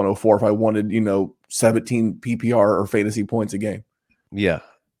give you the 104 if I wanted, 17 PPR or fantasy points a game. Yeah.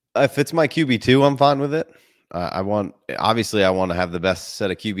 If it's my QB2, I'm fine with it. I want to have the best set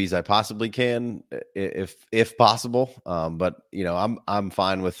of QBs I possibly can, if possible. But I'm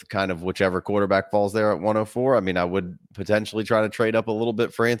fine with kind of whichever quarterback falls there at 104. I mean, I would potentially try to trade up a little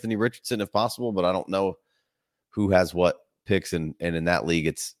bit for Anthony Richardson if possible, but I don't know who has what picks, and in that league,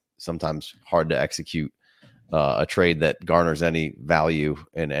 it's sometimes hard to execute a trade that garners any value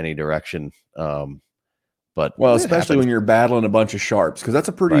in any direction. But especially when you're battling a bunch of sharps, because that's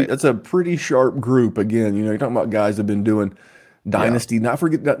a pretty sharp group. Again, you're talking about guys that have been doing dynasty,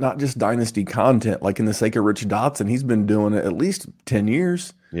 not just dynasty content. Like in the sake of Rich Dotson, he's been doing it at least 10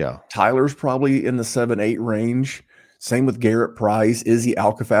 years. Yeah. Tyler's probably in the 7-8 range. Same with Garrett Price, Izzy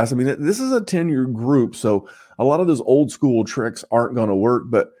Alcafas. I mean, this is a 10-year group, so a lot of those old school tricks aren't going to work.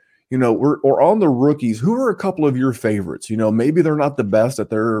 But we're on the rookies. Who are a couple of your favorites? Maybe they're not the best at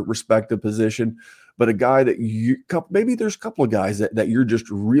their respective position, but a guy that maybe there's a couple of guys that you're just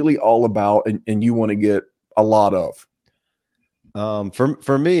really all about and you want to get a lot of.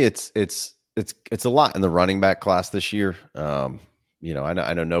 For me, it's a lot in the running back class this year. I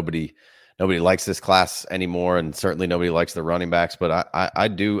know nobody likes this class anymore, and certainly nobody likes the running backs, but I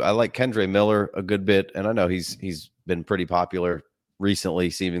like Kendre Miller a good bit, and I know he's been pretty popular recently.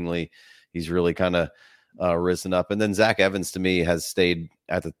 Seemingly he's really kind of risen up. And then Zach Evans to me has stayed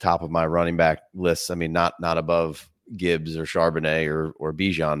at the top of my running back list. I mean, not above Gibbs or Charbonnet or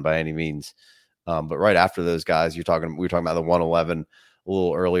Bijan by any means. But right after those guys, we were talking about the 111 a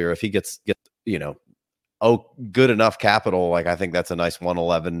little earlier. If he gets good enough capital, like I think that's a nice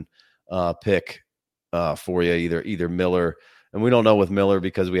 111 pick for you, either Miller. And we don't know with Miller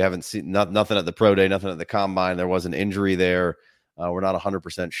because we haven't seen nothing at the pro day, nothing at the combine. There was an injury there. We're not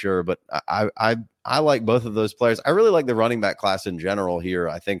 100% sure, but I like both of those players. I really like the running back class in general here.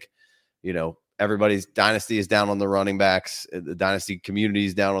 I think, everybody's dynasty is down on the running backs. The dynasty community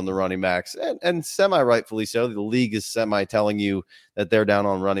is down on the running backs, and semi-rightfully so. The league is telling you that they're down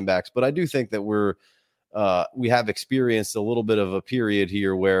on running backs. But I do think that we have experienced a little bit of a period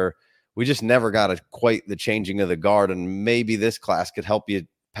here where we just never got quite the changing of the guard, and maybe this class could help you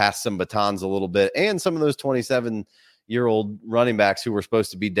pass some batons a little bit. And some of those 27-year-old running backs who were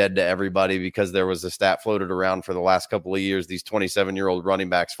supposed to be dead to everybody because there was a stat floated around for the last couple of years. These 27-year-old running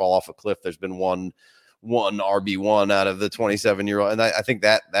backs fall off a cliff. There's been one RB1 out of the 27-year-old. And I think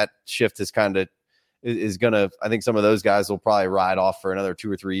that shift is going to, I think some of those guys will probably ride off for another 2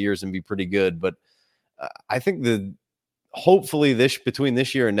 or 3 years and be pretty good. But I think hopefully between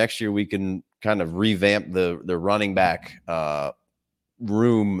this year and next year, we can kind of revamp the running back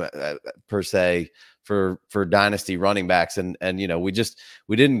room per se for dynasty running backs. And we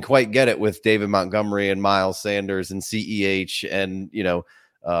didn't quite get it with David Montgomery and Miles Sanders and CEH, and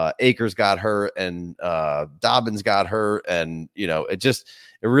Akers got hurt and Dobbins got hurt, and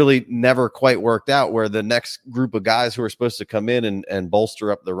it really never quite worked out, where the next group of guys who are supposed to come in and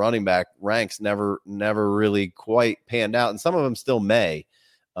bolster up the running back ranks never really quite panned out, and some of them still may.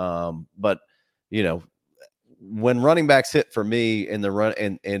 But when running backs hit for me in the run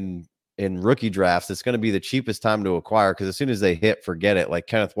in rookie drafts, it's going to be the cheapest time to acquire, because as soon as they hit, forget it. Like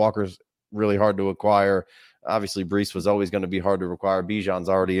Kenneth Walker's really hard to acquire. Obviously, Brees was always going to be hard to acquire. Bijan's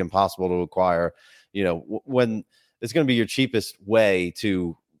already impossible to acquire. When it's going to be your cheapest way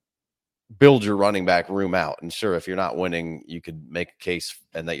to build your running back room out. And sure, if you're not winning, you could make a case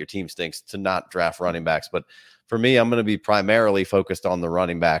and that your team stinks to not draft running backs. But for me, I'm going to be primarily focused on the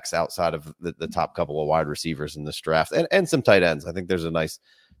running backs outside of the top couple of wide receivers in this draft, and some tight ends. I think there's a nice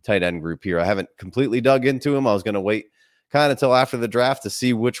tight end group here. I haven't completely dug into them. I was going to wait kind of till after the draft to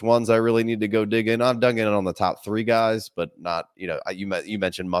see which ones I really need to go dig in. I've dug in on the top 3 guys, but not, you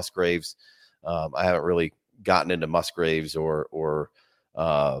mentioned Musgraves. I haven't really gotten into Musgraves or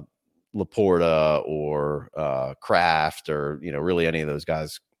Laporta or Kraft or, really any of those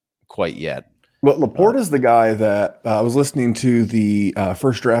guys quite yet. Well, Laporta's the guy that I was listening to the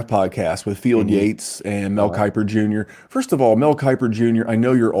First Draft podcast with Field Yates and Mel Kiper Jr. First of all, Mel Kiper Jr., I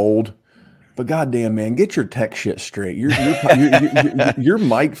know you're old, but goddamn, man, get your tech shit straight. Your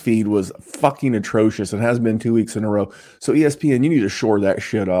mic feed was fucking atrocious and has been 2 weeks in a row. So ESPN, you need to shore that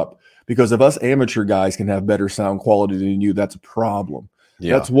shit up, because if us amateur guys can have better sound quality than you, that's a problem.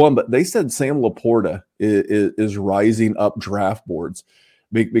 Yeah. That's one. But they said Sam Laporta is rising up draft boards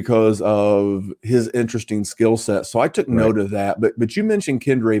because of his interesting skill set. So I took note of that. But you mentioned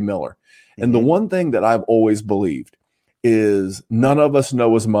Kendre Miller. And the one thing that I've always believed is none of us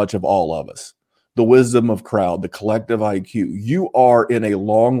know as much of all of us. The wisdom of crowd, the collective IQ. You are in a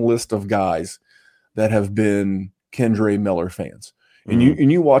long list of guys that have been Kendre Miller fans. And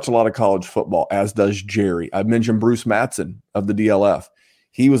you watch a lot of college football, as does Jerry. I mentioned Bruce Mattson of the DLF.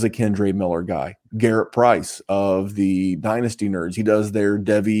 He was a Kendre Miller guy. Garrett Price of the Dynasty Nerds. He does their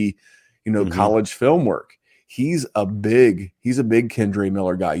Devi, college film work. He's a big Kendre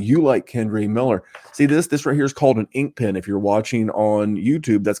Miller guy. You like Kendre Miller. See, this right here is called an ink pen. If you're watching on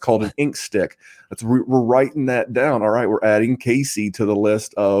YouTube, that's called an ink stick. We're writing that down. All right, we're adding Casey to the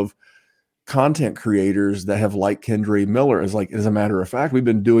list of content creators that have liked Kendre Miller. As a matter of fact, we've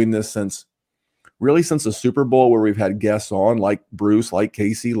been doing this since the Super Bowl, where we've had guests on like Bruce, like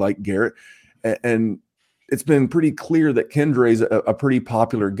Casey, like Garrett, and it's been pretty clear that Kendre's a pretty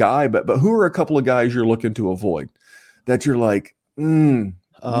popular guy. But who are a couple of guys you're looking to avoid that you're like, I'm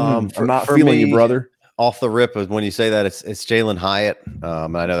not feeling you, brother? Off the rip, when you say that, it's Jalen Hyatt. I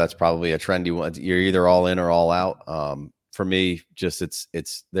know that's probably a trendy one. You're either all in or all out. For me, just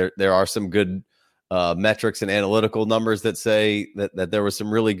it's there are some good metrics and analytical numbers that say that there was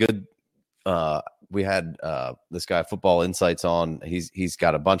some really good. We had this guy Football Insights on. He's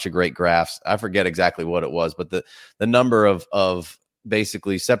got a bunch of great graphs. I forget exactly what it was, but the number of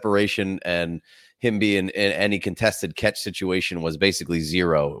basically separation and him being in any contested catch situation was basically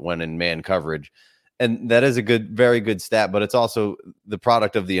 0 when in man coverage. And that is a very good stat, but it's also the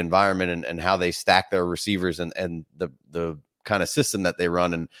product of the environment and how they stack their receivers and the kind of system that they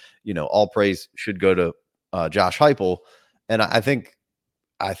run. And, all praise should go to Josh Heupel. And I think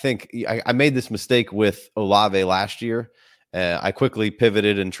I made this mistake with Olave last year, I quickly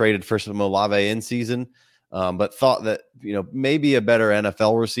pivoted and traded for some Olave in season, but thought that, maybe a better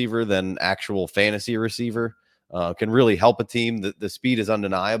NFL receiver than actual fantasy receiver can really help a team. The speed is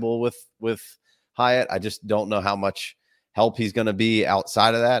undeniable with Hyatt. I just don't know how much help he's going to be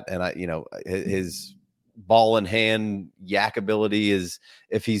outside of that. And his ball in hand yak ability is,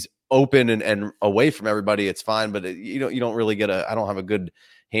 if he's open and away from everybody, it's fine. But you don't really I don't have a good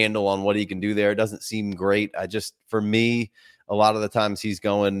handle on what he can do there. It doesn't seem great. For me, a lot of the times he's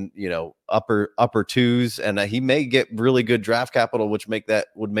going, upper twos, and he may get really good draft capital, which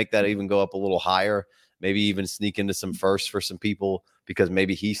would make that even go up a little higher. Maybe even sneak into some firsts for some people, because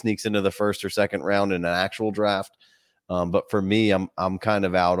maybe he sneaks into the first or second round in an actual draft. But for me, I'm kind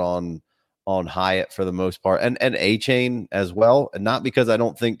of out on Hyatt for the most part, and A-Chain as well. And not because I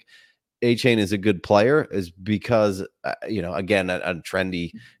don't think A-Chain is a good player, is because, again, a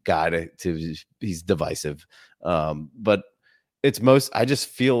trendy guy he's divisive. But I just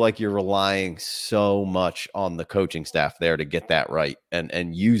feel like you're relying so much on the coaching staff there to get that right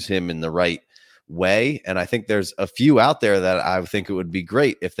and use him in the right way. And I think there's a few out there that I think it would be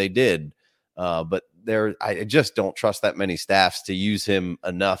great if they did. But I just don't trust that many staffs to use him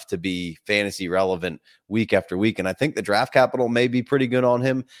enough to be fantasy relevant week after week. And I think the draft capital may be pretty good on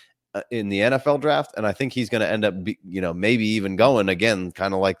him in the NFL draft. And I think he's going to end up, maybe even going again,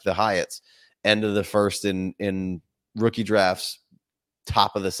 kind of like the Hyatts, end of the first in rookie drafts,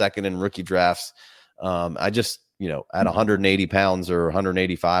 top of the second in rookie drafts. I just, at 180 pounds or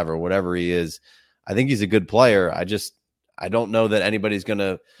 185 or whatever he is, I think he's a good player. I don't know that anybody's going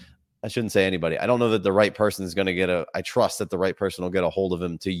to, I shouldn't say anybody. I don't know that the right person is going to I trust that the right person will get a hold of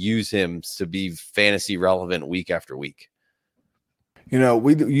him to use him to be fantasy relevant week after week.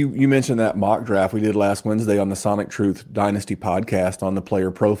 You mentioned that mock draft we did last Wednesday on the Sonic Truth Dynasty podcast on the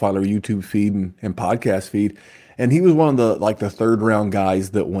Player Profiler YouTube feed and podcast feed. And he was one of the third round guys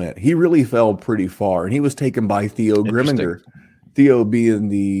that went. He really fell pretty far, and he was taken by Theo Grimminger. Theo being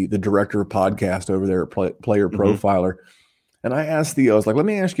the director of podcast over there at Player Profiler. And I asked Theo, I was like, let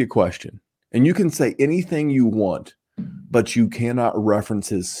me ask you a question. And you can say anything you want, but you cannot reference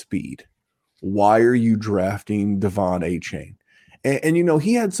his speed. Why are you drafting Devon A-Chain? And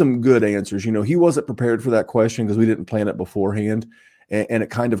he had some good answers. He wasn't prepared for that question because we didn't plan it beforehand. And it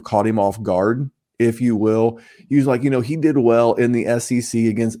kind of caught him off guard, if you will. He was like, he did well in the SEC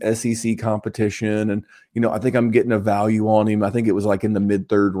against SEC competition. And, I think I'm getting a value on him. I think it was like in the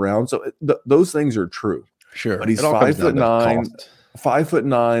mid-third round. So those things are true. Sure. But he's 5'9",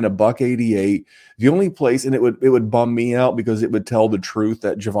 $188. The only place, and it would bum me out because it would tell the truth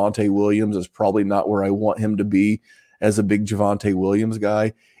that Javonte Williams is probably not where I want him to be as a big Javonte Williams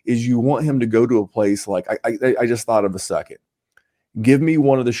guy, is you want him to go to a place like, I just thought of a second. Give me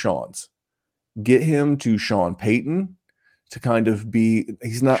one of the Seans. Get him to Sean Payton to kind of be,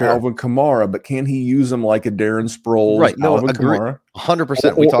 he's not Alvin Kamara, but can he use him like a Darren Sproles, right? No, Alvin Kamara?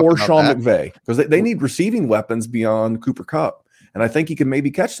 100%. Or Sean McVay, because they need receiving weapons beyond Cooper Kupp. And I think he can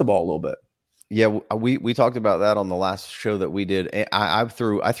maybe catch the ball a little bit. Yeah, we talked about that on the last show that we did. I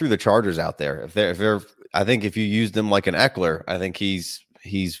threw the Chargers out there. I think if you used them like an Eckler, I think he's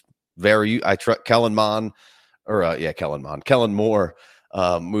very. Kellen Moore,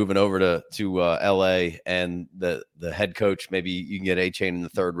 moving over to LA, and the head coach, maybe you can get A-Chain in the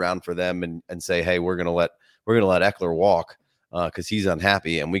third round for them and say, hey, we're gonna let Eckler walk because he's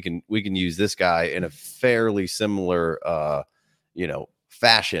unhappy, and we can use this guy in a fairly similar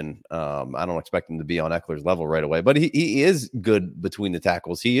fashion. I don't expect him to be on Eckler's level right away, but he is good between the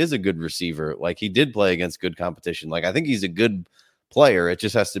tackles. He is a good receiver. Like, he did play against good competition. Like, I think he's a good player. It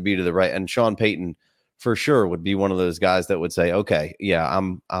just has to be to the right. And Sean Payton for sure would be one of those guys that would say, okay, yeah,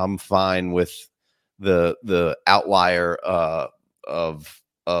 I'm fine with the outlier of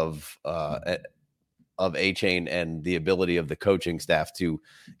A-Chain and the ability of the coaching staff to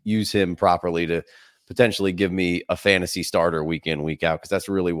use him properly to potentially give me a fantasy starter week in, week out, because that's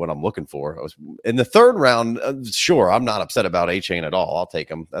really what I'm looking for. I was in the third round. Sure, I'm not upset about A-Chain at all. I'll take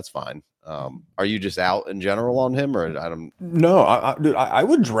him. That's fine. Are you just out in general on him, or I don't? No, dude, I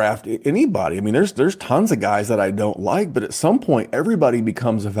would draft anybody. I mean, there's tons of guys that I don't like, but at some point, everybody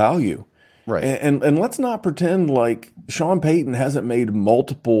becomes a value. Right. And let's not pretend like Sean Payton hasn't made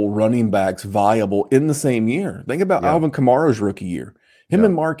multiple running backs viable in the same year. Think about Alvin Kamara's rookie year. Him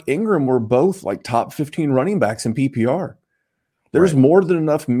and Mark Ingram were both like top 15 running backs in PPR. There's more than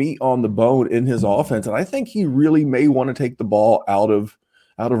enough meat on the bone in his offense. And I think he really may want to take the ball out of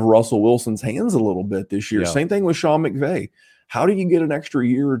Russell Wilson's hands a little bit this year. Same thing with Sean McVay. How do you get an extra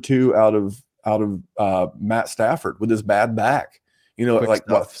year or two out of Matt Stafford with his bad back? You know, Quick like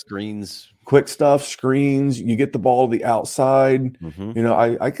stuff, what screens. quick stuff, screens. You get the ball to the outside. Mhm. You know,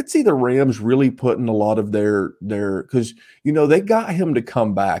 I could see the Rams really putting a lot of their because they got him to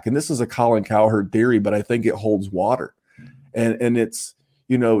come back, and this is a Colin Cowherd theory, but I think it holds water. And it's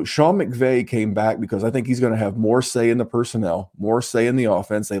Sean McVay came back because I think he's going to have more say in the personnel, more say in the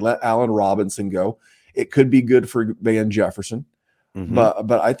offense. They let Allen Robinson go. It could be good for Van Jefferson,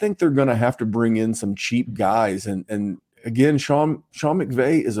 but I think they're going to have to bring in some cheap guys. And again, Sean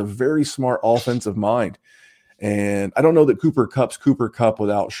McVay is a very smart offensive mind. And I don't know that Cooper Kupp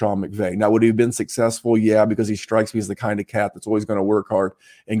without Sean McVay. Now, would he have been successful? Yeah, because he strikes me as the kind of cat that's always going to work hard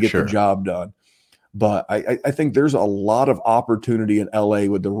and get the job done. But I think there's a lot of opportunity in LA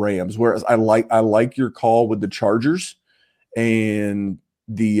with the Rams. Whereas I like your call with the Chargers and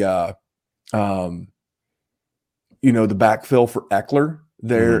the the backfill for Eckler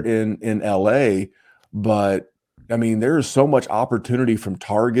there in LA. But I mean, there is so much opportunity from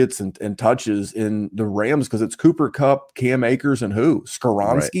targets and touches in the Rams because it's Cooper Kupp, Cam Akers, and who?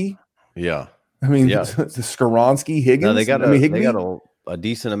 Skoronski? Right. Yeah. I mean, Skoronski, Higgins. No, they got Higbee? a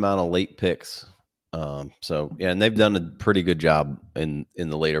decent amount of late picks. So yeah, and they've done a pretty good job in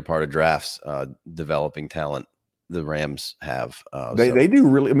the later part of drafts, developing talent. The Rams have. They do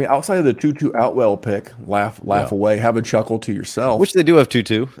really. I mean, outside of the Tutu Outwell pick, laugh away, have a chuckle to yourself. Which they do have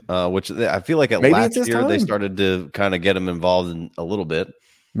Tutu, which I feel like Maybe last year time. they started to kind of get him involved in a little bit.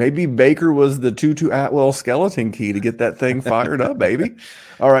 Maybe Baker was the Tutu Atwell skeleton key to get that thing fired up, baby.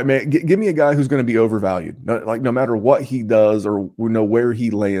 All right, man. Give me a guy who's going to be overvalued. No matter what he does or where he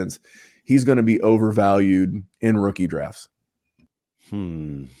lands, he's going to be overvalued in rookie drafts. I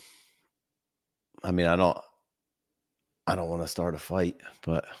mean, I don't want to start a fight,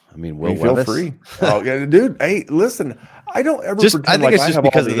 but I mean, Will Levis. Feel free. Oh, yeah, dude. Hey, listen, I don't ever I think it's just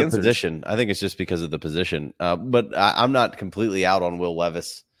because of the answers. position. I think it's just because of the position. But I'm not completely out on Will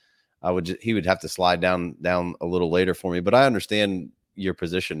Levis. He would have to slide down a little later for me, but I understand your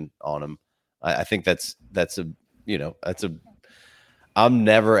position on him. I think that's I'm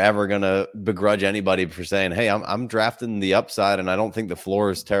never ever gonna begrudge anybody for saying, hey, I'm drafting the upside, and I don't think the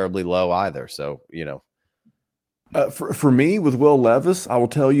floor is terribly low either. So For me, with Will Levis, I will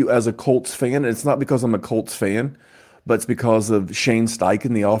tell you as a Colts fan, and it's not because I'm a Colts fan, but it's because of Shane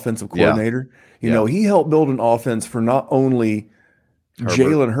Steichen, the offensive coordinator. He helped build an offense for not only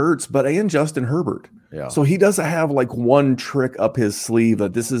Jalen Hurts, and Justin Herbert. Yeah. So he doesn't have like one trick up his sleeve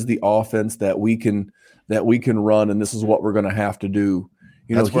that this is the offense that we can run, and this is what we're going to have to do.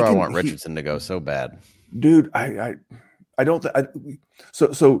 That's where I want Richardson to go so bad, dude. I don't.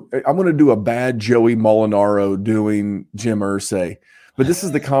 So I'm going to do a bad Joey Molinaro doing Jim Irsay, but this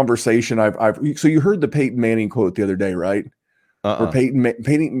is the conversation So you heard the Peyton Manning quote the other day, right? Or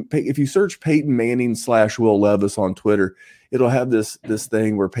if you search Peyton Manning / Will Levis on Twitter, it'll have this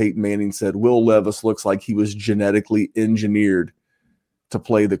thing where Peyton Manning said Will Levis looks like he was genetically engineered to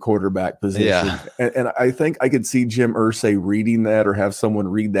play the quarterback position. Yeah. And I think I could see Jim Irsay reading that or have someone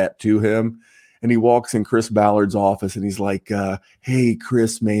read that to him. And he walks in Chris Ballard's office and he's like, hey,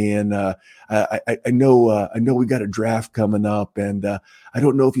 Chris, man, I know we got a draft coming up. And I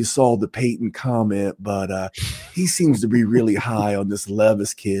don't know if you saw the Peyton comment, but he seems to be really high on this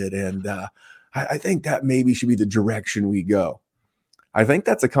Levis kid. And I think that maybe should be the direction we go. I think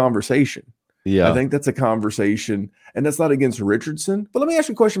that's a conversation. Yeah. I think that's a conversation. And that's not against Richardson. But let me ask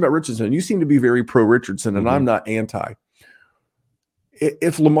you a question about Richardson. You seem to be very pro Richardson, and I'm not anti.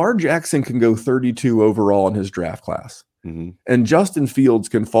 If Lamar Jackson can go 32 overall in his draft class, and Justin Fields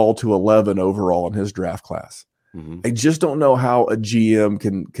can fall to 11 overall in his draft class, I just don't know how a GM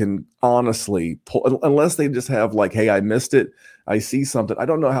can honestly pull, unless they just have like, hey, I missed it, I see something. I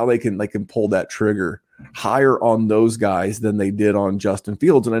don't know how they can pull that trigger higher on those guys than they did on Justin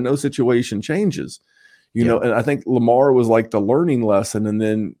Fields. And I know situation changes, and I think Lamar was like the learning lesson, and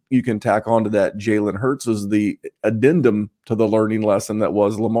then you can tack onto that Jalen Hurts was the addendum to the learning lesson that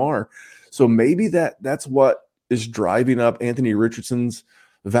was Lamar. So maybe that's what is driving up Anthony Richardson's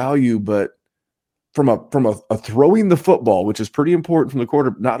value, but from a throwing the football, which is pretty important from the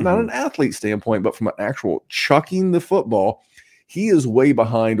quarter, not an athlete standpoint, but from an actual chucking the football, he is way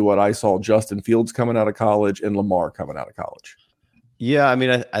behind what I saw Justin Fields coming out of college and Lamar coming out of college. Yeah, I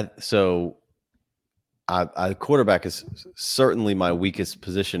mean, I quarterback is certainly my weakest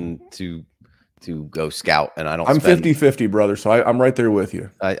position to go scout, and I'm 50-50, brother, so I'm right there with you.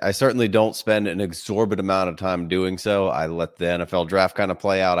 I certainly don't spend an exorbitant amount of time doing so. I let the NFL draft kind of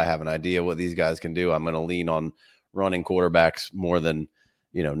play out. I have an idea what these guys can do. I'm going to lean on running quarterbacks more than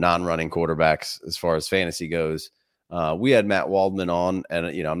non-running quarterbacks as far as fantasy goes. We had Matt Waldman on, and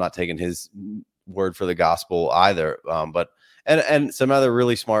I'm not taking his word for the gospel either. But and some other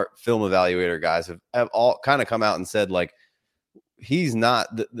really smart film evaluator guys have all kind of come out and said, like, he's not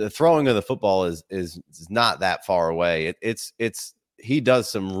the throwing of the football is not that far away. It's he does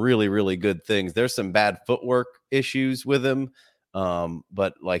some really, really good things. There's some bad footwork issues with him.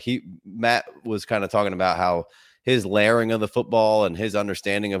 But like Matt was kind of talking about how his layering of the football and his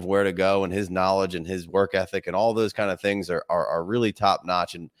understanding of where to go and his knowledge and his work ethic and all those kind of things are really top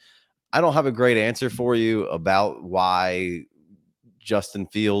notch. And I don't have a great answer for you about why Justin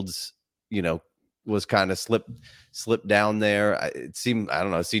Fields, was kind of slipped down there. It seemed, I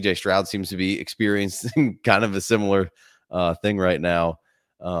don't know, CJ Stroud seems to be experiencing kind of a similar thing right now.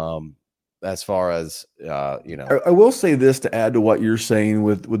 As far as, I will say this to add to what you're saying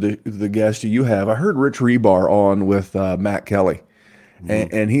with the guest you have. I heard Rich Rebar on with Matt Kelly,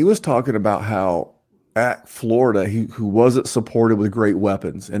 and he was talking about how at Florida, who wasn't supported with great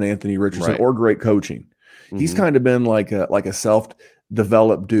weapons and Anthony Richardson or great coaching. He's kind of been like a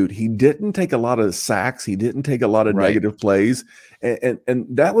self-developed dude. He didn't take a lot of sacks. He didn't take a lot of negative plays. And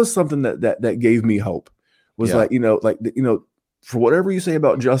that was something that gave me hope was for whatever you say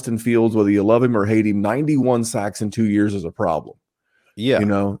about Justin Fields, whether you love him or hate him, 91 sacks in 2 years is a problem. Yeah.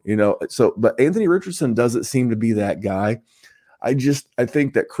 But Anthony Richardson doesn't seem to be that guy. I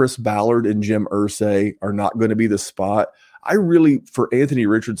think that Chris Ballard and Jim Irsay are not going to be the spot. For Anthony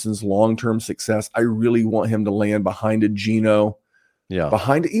Richardson's long-term success, I really want him to land behind a Geno,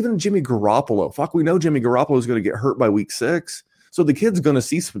 behind even Jimmy Garoppolo. Fuck, we know Jimmy Garoppolo is going to get hurt by week 6. So the kid's going to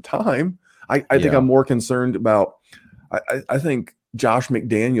see some time. I think I'm more concerned about, I think Josh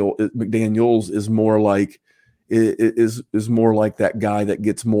McDaniels is more like that guy that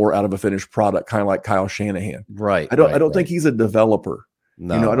gets more out of a finished product, kind of like Kyle Shanahan. Right. I don't think he's a developer.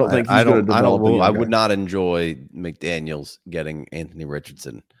 No, I don't think he's going to develop. I would not enjoy McDaniels getting Anthony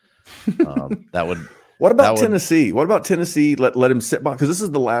Richardson. That would. What about Tennessee? What about Tennessee? Let him sit by, because this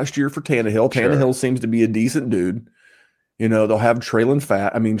is the last year for Tannehill. Sure. Tannehill seems to be a decent dude. They'll have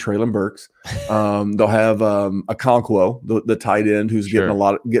Traylon Burks. They'll have Okonkwo, the tight end, who's getting a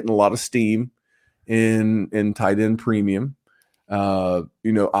lot of steam in tight end premium.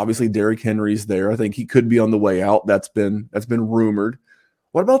 Obviously Derrick Henry's there. I think he could be on the way out. That's been rumored.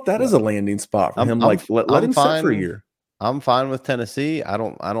 What about that as a landing spot for him? Let him sit for a year. I'm fine with Tennessee. I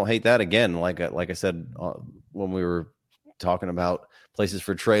don't hate that. Again, like I said when we were talking about places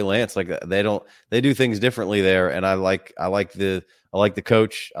for Trey Lance, like they do things differently there, and I like the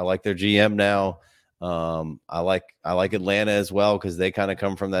coach. I like their GM now. I like Atlanta as well because they kind of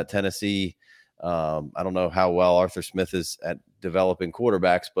come from that Tennessee. I don't know how well Arthur Smith is at developing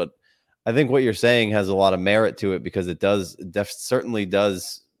quarterbacks, but I think what you're saying has a lot of merit to it because it certainly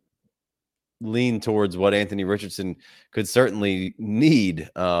does lean towards what Anthony Richardson could certainly need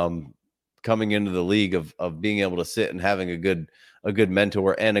coming into the league of being able to sit and having a good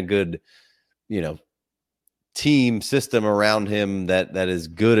mentor and a good, team system around him that is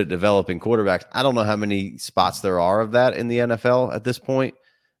good at developing quarterbacks. I don't know how many spots there are of that in the NFL at this point.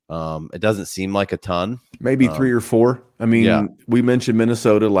 It doesn't seem like a ton. Maybe 3 or 4. We mentioned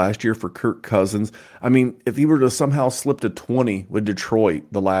Minnesota last year for Kirk Cousins. If he were to somehow slip to 20 with Detroit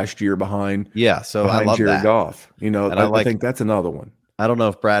the last year behind I love Jared that. Goff, I think that's another one. I don't know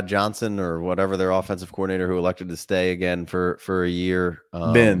if Brad Johnson or whatever their offensive coordinator who elected to stay again for a year.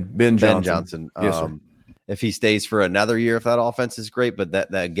 Ben Johnson. Yes, sir. If he stays for another year, if that offense is great, but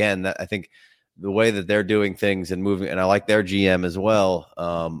that I think the way that they're doing things and moving, and I like their GM as well.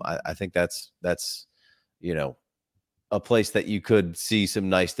 I think that's a place that you could see some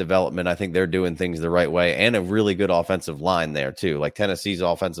nice development. I think they're doing things the right way and a really good offensive line there too. Like Tennessee's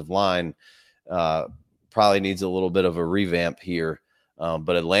offensive line probably needs a little bit of a revamp here.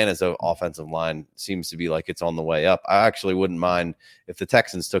 But Atlanta's offensive line seems to be like it's on the way up. I actually wouldn't mind if the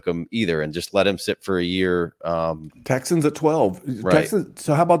Texans took him either and just let him sit for a year. Texans at 12. Right.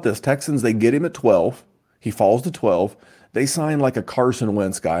 So how about this? Texans, they get him at 12. He falls to 12. They sign like a Carson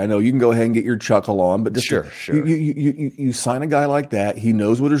Wentz guy. I know you can go ahead and get your chuckle on, but just sure. You sign a guy like that. He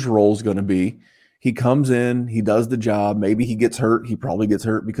knows what his role is going to be. He comes in, he does the job. Maybe he gets hurt. He probably gets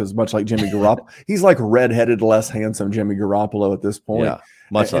hurt because much like Jimmy Garoppolo, he's like redheaded, less handsome Jimmy Garoppolo at this point. Yeah,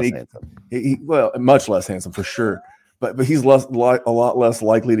 much less handsome. Much less handsome for sure. But he's a lot less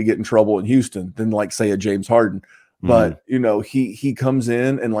likely to get in trouble in Houston than like say a James Harden. But he comes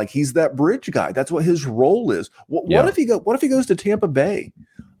in and like he's that bridge guy. That's what his role is. What if he goes to Tampa Bay?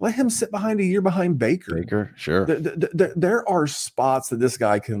 Let him sit behind a year behind Baker. Sure. There are spots that this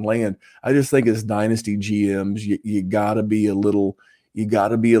guy can land. I just think as dynasty GMs, you gotta be a little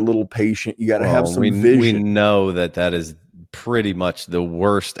patient. You gotta have some vision. We know that is pretty much the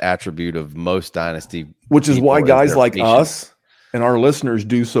worst attribute of most dynasty. Which is why guys like patience. us and our listeners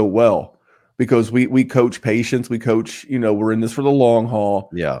do so well, because we coach patience. We coach, we're in this for the long haul.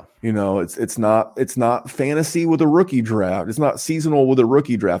 Yeah. It's not fantasy with a rookie draft. It's not seasonal with a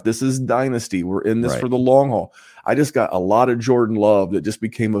rookie draft. This is dynasty. We're in this for the long haul. I just got a lot of Jordan Love that just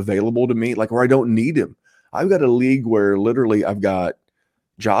became available to me, like where I don't need him. I've got a league where literally I've got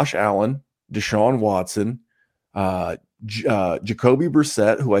Josh Allen, Deshaun Watson, Jacoby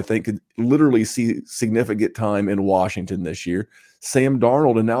Brissett, who I think could literally see significant time in Washington this year, Sam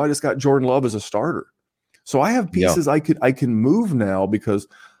Darnold, and now I just got Jordan Love as a starter. So I have pieces I can move now because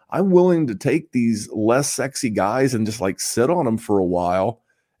I'm willing to take these less sexy guys and just like sit on them for a while.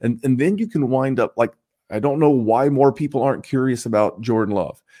 And then you can wind up like, I don't know why more people aren't curious about Jordan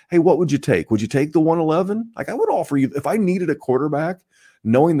Love. Hey, what would you take? Would you take the 111? Like I would offer you, if I needed a quarterback,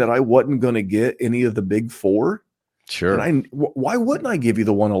 knowing that I wasn't going to get any of the big four. Sure. And why wouldn't I give you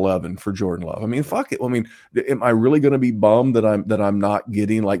the 111 for Jordan Love? I mean, fuck it. I mean, am I really going to be bummed that I'm not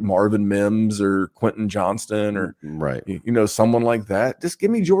getting like Marvin Mims or Quentin Johnston or someone like that? Just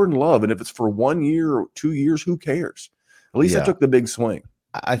give me Jordan Love, and if it's for 1 year or 2 years, who cares? At least I took the big swing.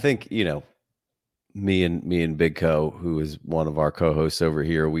 I think me and Big Co, who is one of our co-hosts over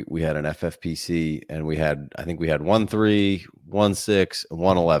here, we had an FFPC, and I think we had 1-3, 1-6,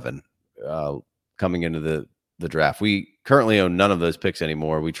 1-11 coming into the draft. We currently own none of those picks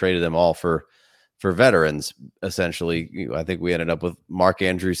anymore. We traded them all for veterans, essentially. I think we ended up with Mark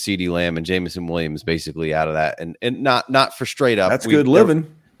Andrews, CeeDee Lamb, and Jameson Williams basically out of that, and not for straight up. That's good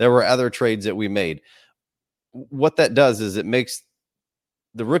living. There were other trades that we made. What that does is it makes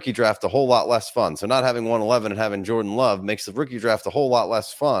the rookie draft a whole lot less fun. So not having 111 and having Jordan Love makes the rookie draft a whole lot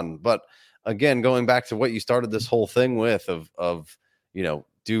less fun. But again, going back to what you started this whole thing with of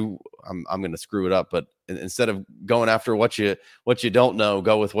I'm going to screw it up, but instead of going after what you don't know,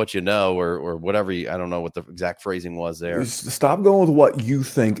 go with what you know, or whatever. I don't know what the exact phrasing was there. Stop going with what you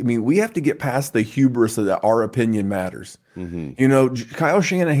think. I mean, we have to get past the hubris that our opinion matters. Mm-hmm. Kyle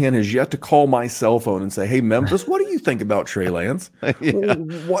Shanahan has yet to call my cell phone and say, "Hey, Memphis, what do you think about Trey Lance?"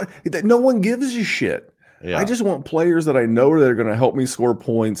 What? No one gives a shit. Yeah. I just want players that I know that are going to help me score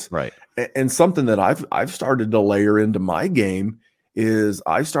points. Right. And something that I've started to layer into my game is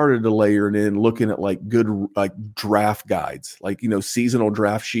I started to layer it in looking at like good like draft guides, like seasonal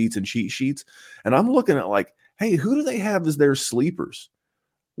draft sheets and cheat sheets. And I'm looking at like, hey, who do they have as their sleepers?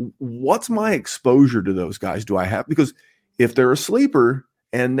 What's my exposure to those guys? Do I have? Because if they're a sleeper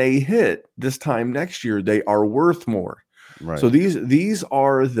and they hit this time next year, they are worth more. Right. So these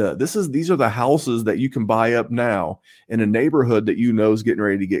are the houses that you can buy up now in a neighborhood that is getting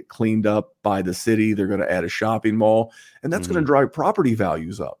ready to get cleaned up by the city. They're going to add a shopping mall, and that's going to drive property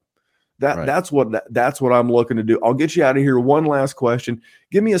values up. That's what I'm looking to do. I'll get you out of here. One last question: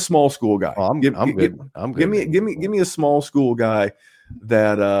 give me a small school guy. Oh, I'm good. Give me a small school guy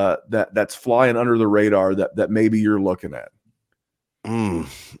that's flying under the radar that maybe you're looking at.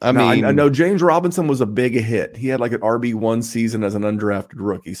 I know James Robinson was a big hit. He had like an RB1 season as an undrafted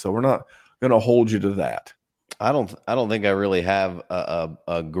rookie, so we're not going to hold you to that. I don't think I really have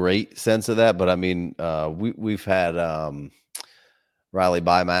a great sense of that, but I mean, we've had Riley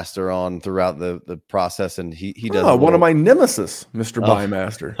Bymaster on throughout the process, and he does one of my nemesis, Mr.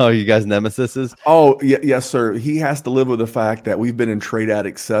 Bymaster. Oh, you guys nemesises? Oh, yes, sir. He has to live with the fact that we've been in Trade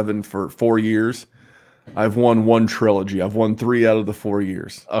Addict 7 for 4 years. I've won one trilogy. I've won 3 out of the 4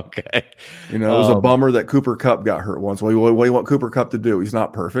 years. Okay. It was a bummer that Cooper Kupp got hurt once. What do you want Cooper Kupp to do? He's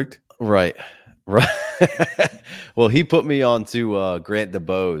not perfect. Right. Well, he put me on to Grant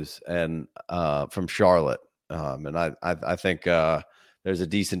DeBose and from Charlotte. And I think there's a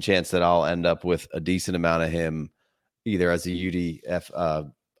decent chance that I'll end up with a decent amount of him either as a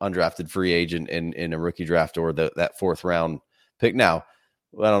UDF undrafted free agent in a rookie draft or that 4th round pick. Now,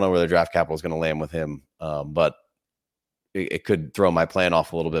 I don't know where the draft capital is going to land with him, but it could throw my plan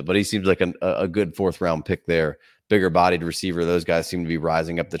off a little bit. But he seems like a good 4th round pick there. Bigger bodied receiver. Those guys seem to be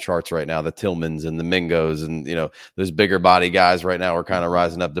rising up the charts right now. The Tillmans and the Mingos and, those bigger body guys right now are kind of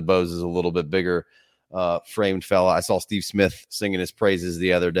rising up. DeBose is a little bit bigger framed fella. I saw Steve Smith singing his praises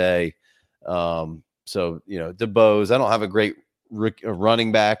the other day. So, DeBose, I don't have a great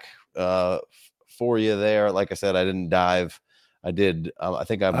running back for you there. Like I said, I didn't dive. I did. I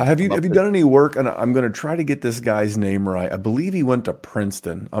think I'm. Have you done any work? And I'm going to try to get this guy's name right. I believe he went to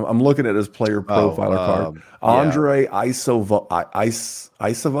Princeton. I'm looking at his player profiler card. Andre Isavas,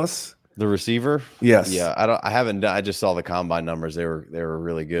 the receiver. Yes. Yeah. I haven't. I just saw the combine numbers. They were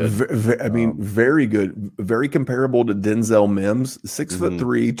really good. Very good. Very comparable to Denzel Mims.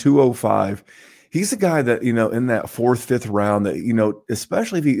 6'3", 205. He's a guy that, in that fourth, fifth round that,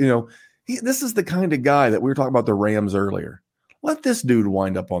 especially if this is the kind of guy that we were talking about the Rams earlier. Let this dude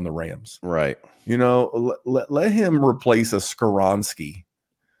wind up on the Rams. Right. Let him replace a Skoronski.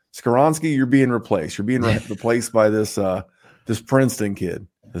 Skoronski, you're being replaced. You're being replaced by this Princeton kid.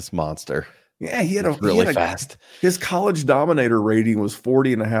 This monster. Yeah, he had fast. His college dominator rating was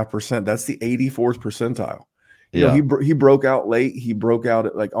 40.5%. That's the 84th percentile. He broke out late. He broke out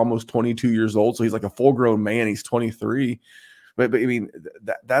at like almost 22 years old. So he's like a full grown man. He's 23. But I mean,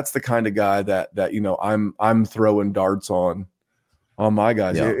 that's the kind of guy that I'm throwing darts on my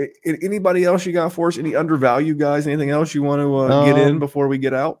guys. Yeah. Anybody else you got for us? Any undervalued guys? Anything else you want to get in before we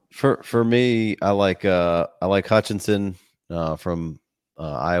get out? For me, I like Hutchinson from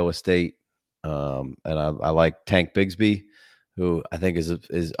Iowa State, and I like Tank Bigsby, who I think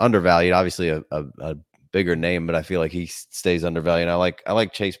is undervalued. Obviously, a bigger name, but I feel like he stays undervalued. And I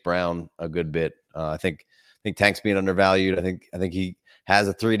like Chase Brown a good bit. I think Tank's being undervalued. I think he has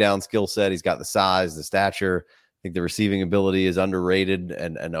a 3-down skill set. He's got the size, the stature. I think the receiving ability is underrated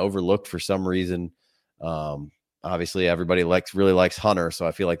and overlooked for some reason. Obviously, everybody really likes Hunter, so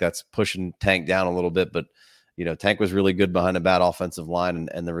I feel like that's pushing Tank down a little bit. But Tank was really good behind a bad offensive line,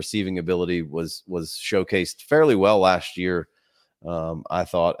 and the receiving ability was showcased fairly well last year, I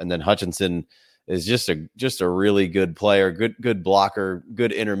thought. And then Hutchinson is just a really good player, good blocker,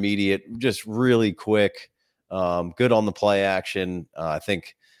 good intermediate, just really quick, good on the play action. I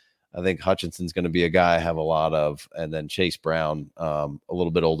think Hutchinson's going to be a guy I have a lot of, and then Chase Brown, a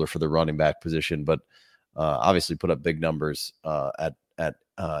little bit older for the running back position, but obviously put up big numbers at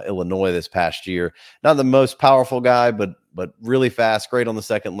Illinois this past year. Not the most powerful guy, but really fast, great on the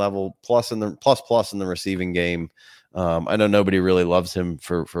second level, plus in the receiving game. I know nobody really loves him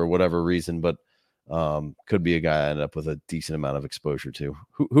for whatever reason, but could be a guy I end up with a decent amount of exposure to.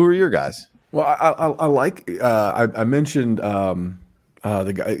 Who are your guys? Well, I like I mentioned the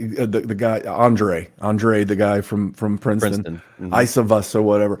guy Andre, the guy from Princeton. Mm-hmm. Isavus or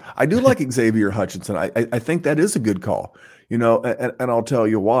whatever. I do like Xavier Hutchinson. I think that is a good call. And I'll tell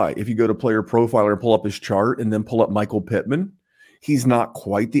you why. If you go to Player Profiler and pull up his chart and then pull up Michael Pittman, he's not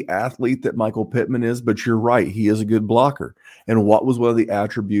quite the athlete that Michael Pittman is, but you're right. He is a good blocker. And what was one of the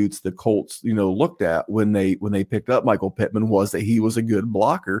attributes the Colts, looked at when they picked up Michael Pittman was that he was a good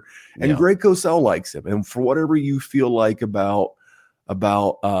blocker. And Greg Cosell likes him. And for whatever you feel like about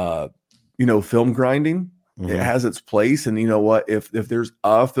film grinding, it has its place. And you know what? If there's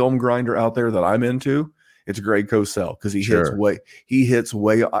a film grinder out there that I'm into, it's Greg Cosell, because he hits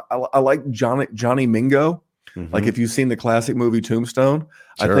way. I like Johnny Mingo. Mm-hmm. Like if you've seen the classic movie Tombstone,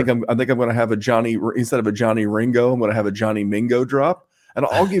 sure. I think I'm going to have a Johnny instead of a Johnny Ringo. I'm going to have a Johnny Mingo drop, and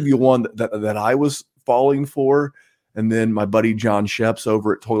I'll give you one that I was falling for. And then my buddy John Sheps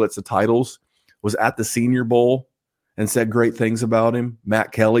over at Toilets of Titles was at the Senior Bowl and said great things about him.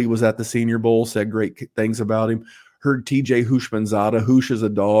 Matt Kelly was at the Senior Bowl, said great things about him. Heard TJ Houshmandzadeh, Hoosh is a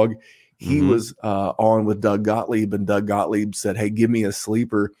dog. He was on with Doug Gottlieb, and Doug Gottlieb said, "Hey, give me a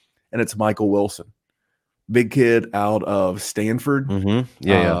sleeper," and it's Michael Wilson. Big kid out of Stanford.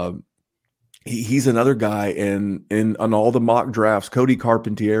 Mm-hmm. He's another guy, and on all the mock drafts, Cody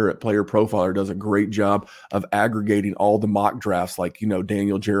Carpentier at Player Profiler does a great job of aggregating all the mock drafts, like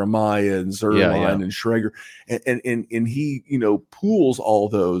Daniel Jeremiah and Zerline and Schrager, and he pools all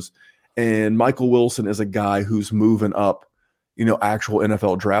those. And Michael Wilson is a guy who's moving up, actual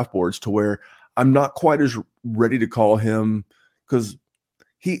NFL draft boards to where I'm not quite as ready to call him, because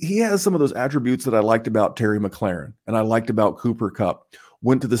he has some of those attributes that I liked about Terry McLaurin and I liked about Cooper Kupp.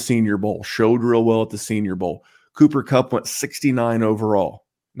 Went to the Senior Bowl, showed real well at the Senior Bowl. Cooper Kupp went 69 overall.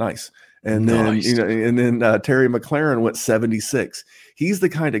 Nice. And then, Terry McLaurin went 76. He's the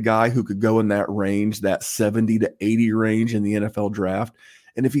kind of guy who could go in that range, that 70 to 80 range in the NFL draft.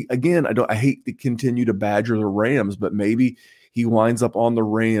 And if I hate to continue to badger the Rams, but maybe he winds up on the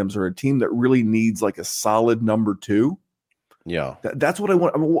Rams or a team that really needs like a solid number 2. Yeah, that's what I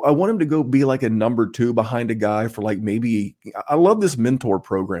want. I want him to go be like a number 2 behind a guy for like maybe. I love this mentor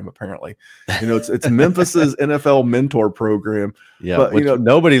program. Apparently, it's Memphis's NFL mentor program. Yeah, but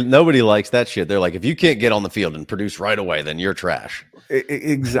nobody likes that shit. They're like, if you can't get on the field and produce right away, then you're trash.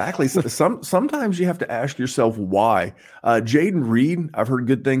 Exactly. Sometimes you have to ask yourself why. Jaden Reed, I've heard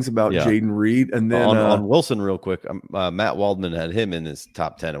good things about Jaden Reed, and then on Wilson, real quick. Matt Waldman had him in his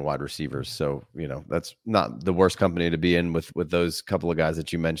top 10 in wide receivers, so that's not the worst company to be in with those couple of guys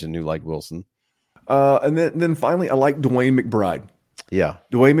that you mentioned who like Wilson. And then finally, I like Dwayne McBride. Yeah,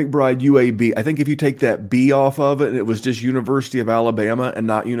 Dwayne McBride, UAB. I think if you take that B off of it, and it was just University of Alabama and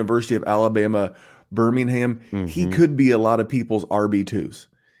not University of Alabama Birmingham, he could be a lot of people's RB2s.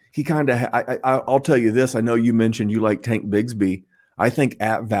 he kind of. I'll tell you this. I know you mentioned you like Tank Bigsby. I think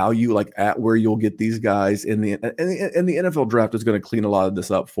at value, like at where you'll get these guys in the NFL draft is going to clean a lot of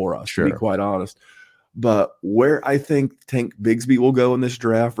this up for us. Sure. To be quite honest. But where I think Tank Bigsby will go in this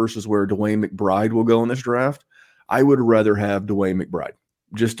draft versus where DeWayne McBride will go in this draft, I would rather have DeWayne McBride.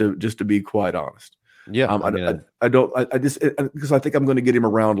 Just to be quite honest. Yeah, I just because I think I'm going to get him a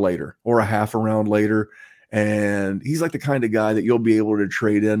round later or a half a round later, and he's like the kind of guy that you'll be able to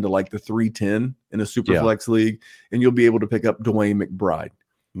trade into like the 310 in a super flex league, and you'll be able to pick up DeWayne McBride,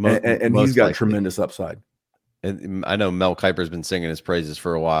 and he's got tremendous upside. And I know Mel Kiper's been singing his praises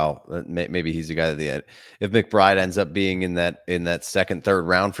for a while. Maybe he's the guy at the end. If McBride ends up being in that second, third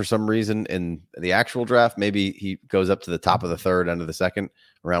round for some reason in the actual draft, maybe he goes up to the top of the third, end of the second,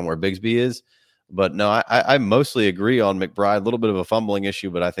 around where Bigsby is. But no, I mostly agree on McBride. A little bit of a fumbling issue,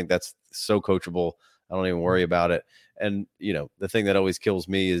 but I think that's so coachable. I don't even worry about it. And the thing that always kills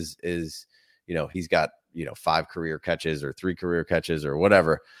me is he's got 5 career catches or 3 career catches or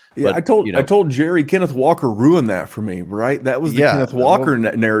whatever. Yeah, but, I told Jerry Kenneth Walker ruined that for me, right? That was the Kenneth Walker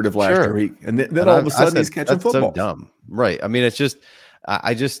narrative last week, and then all of a sudden he's catching football. So dumb, right? I mean, it's just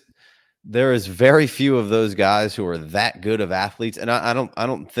there is very few of those guys who are that good of athletes, and I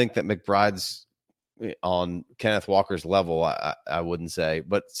don't think that McBride's on Kenneth Walker's level. I wouldn't say,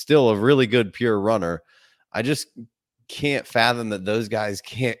 but still a really good pure runner. I just can't fathom that those guys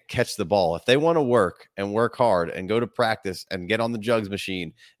can't catch the ball. If they want to work hard and go to practice and get on the jugs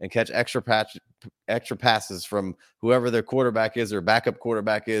machine and catch extra passes from whoever their quarterback is or backup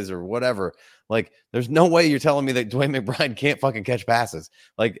quarterback is or whatever, like there's no way you're telling me that DeWayne McBride can't fucking catch passes.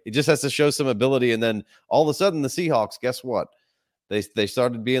 Like it just has to show some ability. And then all of a sudden the Seahawks, guess what? They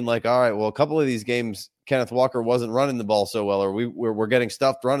started being like, all right, well, a couple of these games, Kenneth Walker wasn't running the ball so well, or we're getting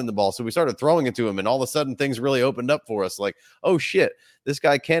stuffed running the ball. So we started throwing it to him, and all of a sudden things really opened up for us. Like, oh shit, this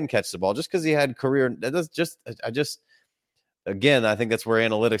guy can catch the ball just because he had career. Again, I think that's where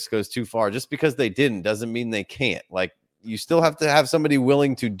analytics goes too far. Just because they didn't doesn't mean they can't. Like you still have to have somebody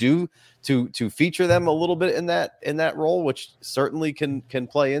willing to feature them a little bit in that role, which certainly can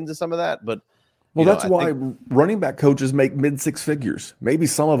play into some of that. But well, that's why running back coaches make mid-6 figures. Maybe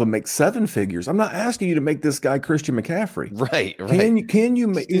some of them make 7 figures. I'm not asking you to make this guy Christian McCaffrey. Right. Can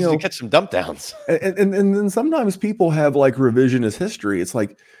you catch some dump downs? And then sometimes people have like revisionist history. It's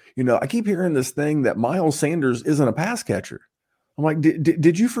like, I keep hearing this thing that Miles Sanders isn't a pass catcher. I'm like,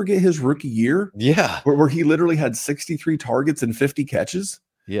 did you forget his rookie year? Yeah. Where he literally had 63 targets and 50 catches?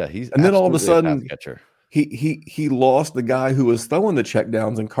 Yeah. And then all of a sudden pass catcher. He lost the guy who was throwing the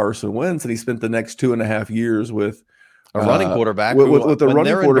checkdowns in Carson Wentz, and he spent the next 2.5 years with a running quarterback. With a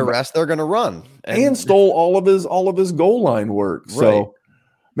running quarterback, they're going to run and stole all of his goal line work. Right. So,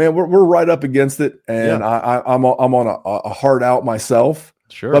 man, we're right up against it, and I'm on a hard out myself.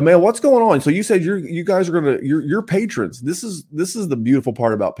 Sure, but man, what's going on? So you said you guys are gonna your patrons. This is the beautiful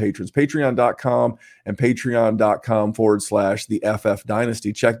part about patrons. Patreon.com and Patreon.com/the FF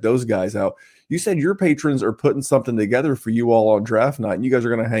Dynasty. Check those guys out. You said your patrons are putting something together for you all on draft night, and you guys are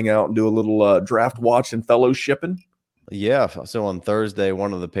going to hang out and do a little draft watch and fellowshipping. Yeah. So on Thursday,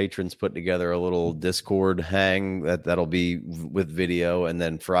 one of the patrons put together a little Discord hang that'll be with video, and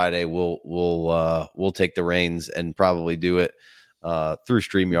then Friday we'll take the reins and probably do it through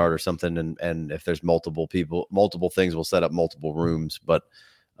StreamYard or something. And if there's multiple people, multiple things, we'll set up multiple rooms. But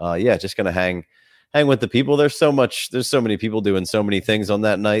just going to hang with the people. There's so many people doing so many things on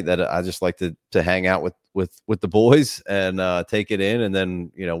that night that I just like to hang out with the boys and take it in. And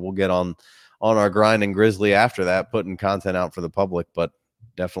then, we'll get on our grind and grizzly after that, putting content out for the public, but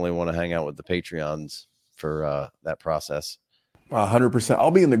definitely want to hang out with the Patreons for that process. 100%.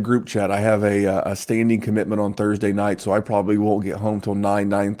 I'll be in the group chat. I have a standing commitment on Thursday night, so I probably won't get home till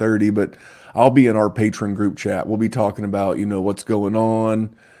 9:30, but I'll be in our patron group chat. We'll be talking about, what's going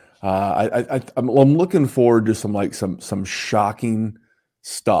on. I'm looking forward to some shocking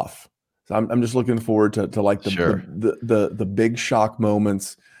stuff. So I'm just looking forward to like the big shock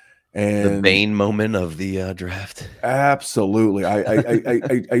moments and the Bane moment of the draft. Absolutely.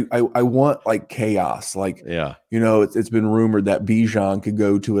 I want like chaos. Like, it's been rumored that Bijan could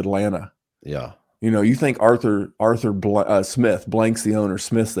go to Atlanta. Yeah. You think Arthur Smith, Blank's the owner,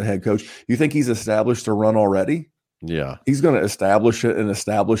 Smith's the head coach. You think he's established a run already? Yeah, he's going to establish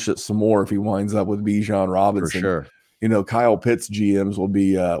it some more if he winds up with Bijan Robinson. For sure. Kyle Pitts GMs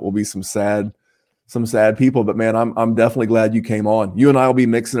will be some sad people. But man, I'm definitely glad you came on. You and I will be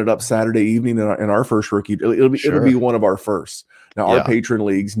mixing it up Saturday evening in our first rookie. It'll be one of our firsts. Now our patron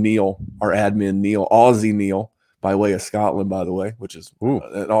leagues, Neil, our admin Neil, Aussie Neil, by way of Scotland, by the way, which is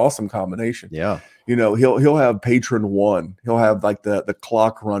an awesome combination. Yeah. You know, he'll have patron one. He'll have like the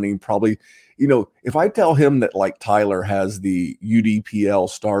clock running probably. You know, if I tell him that like Tyler has the UDPL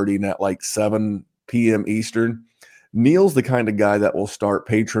starting at like 7 p.m. Eastern, Neil's the kind of guy that will start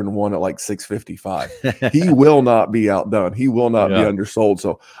patron one at like 6:55. He will not be outdone. He will not be undersold.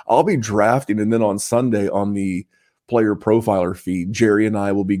 So I'll be drafting, and then on Sunday on the player profiler feed, Jerry and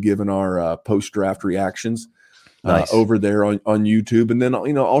I will be giving our post-draft reactions over there on YouTube. And then,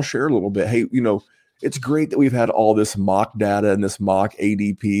 you know, I'll share a little bit. Hey, you know, it's great that we've had all this mock data and this mock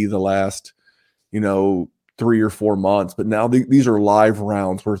ADP the last, you know, 3 or 4 months, but now these are live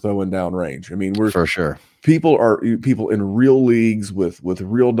rounds we're throwing down range. I mean, we're for sure. People in real leagues with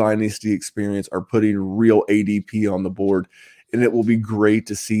real dynasty experience are putting real ADP on the board, and it will be great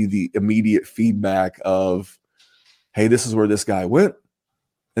to see the immediate feedback of, hey, this is where this guy went,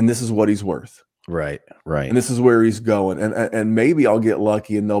 and this is what he's worth. Right. And this is where he's going. And maybe I'll get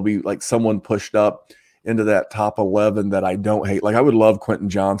lucky and there'll be like someone pushed up into that top 11 that I don't hate. Like I would love Quentin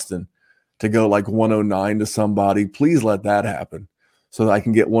Johnston to go like 109 to somebody. Please let that happen so that I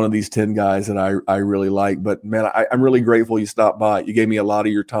can get one of these 10 guys that I really like. But man, I'm really grateful you stopped by. You gave me a lot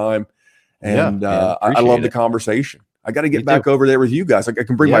of your time, and I love the conversation. I got to get back over there with you guys. I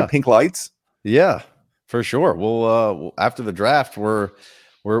can bring my pink lights. Yeah, for sure. We'll after the draft, we're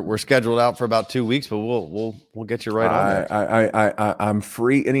scheduled out for about 2 weeks, but we'll get you right on there. I'm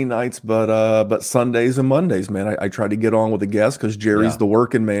free any nights, but Sundays and Mondays, man. I try to get on with a guest because Jerry's the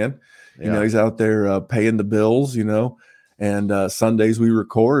working man. You know, he's out there paying the bills, you know, and Sundays we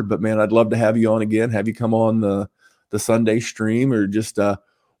record. But man, I'd love to have you on again, have you come on the Sunday stream or just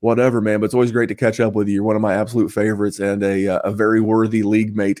whatever, man. But it's always great to catch up with you. You're one of my absolute favorites and a very worthy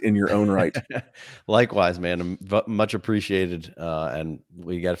league mate in your own right. Likewise, man. Much appreciated. And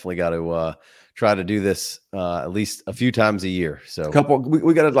we definitely got to try to do this at least a few times a year. So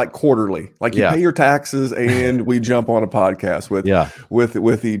we got it like quarterly, like you pay your taxes and we jump on a podcast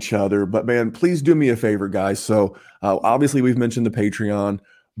with each other. But man, please do me a favor, guys. So obviously we've mentioned the Patreon,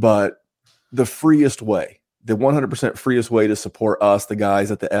 but the freest way, the 100% freest way to support us, the guys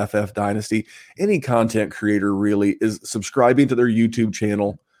at the FF Dynasty, any content creator really, is subscribing to their YouTube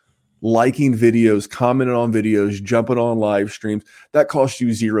channel, liking videos, commenting on videos, jumping on live streams. That costs you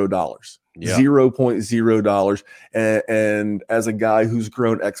 $0. $0.0. And as a guy who's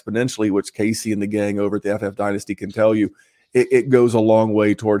grown exponentially, which Casey and the gang over at the FF Dynasty can tell you, it goes a long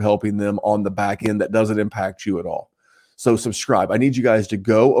way toward helping them on the back end. That doesn't impact you at all. So subscribe. I need you guys to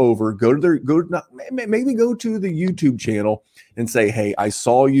maybe go to the YouTube channel and say, hey, I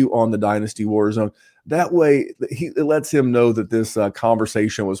saw you on the Dynasty WarZone. That way it lets him know that this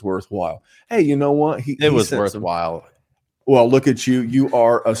conversation was worthwhile. Hey, you know what? It was worthwhile. Well, look at you. You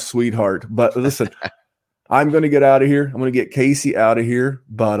are a sweetheart. But listen, I'm going to get out of here. I'm going to get Casey out of here.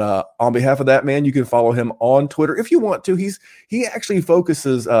 But on behalf of that man, you can follow him on Twitter if you want to. He actually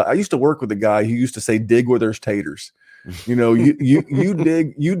focuses. I used to work with a guy who used to say, dig where there's taters. You know, you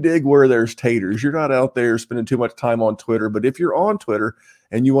dig where there's taters. You're not out there spending too much time on Twitter. But if you're on Twitter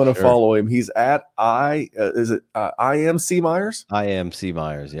and you want to follow him, he's at IMC Myers? IMC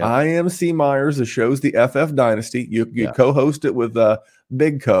Myers, yeah. IMC Myers. The show's the FF Dynasty. You co-host it with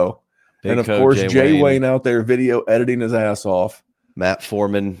Big Co. And of course, Jay Wayne out there video editing his ass off. Matt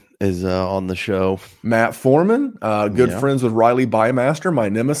Foreman is on the show. Matt Foreman, good friends with Riley Bymaster, my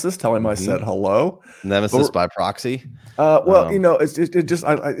nemesis. Tell him I said hello. Nemesis by proxy. You know,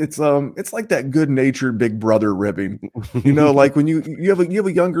 it's like that good-natured big brother ribbing. You know, like when you have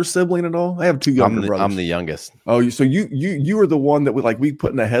a younger sibling and all. I have two younger brothers. I'm the youngest. Oh, so you were the one that we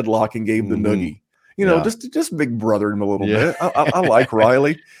put in a headlock and gave the noogie. You know, just big brother him a little bit. I like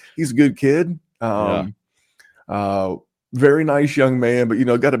Riley. He's a good kid. Very nice young man, but, you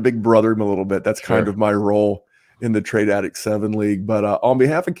know, got a big brother him a little bit. That's kind of my role in the Trade Addict 7 League. But on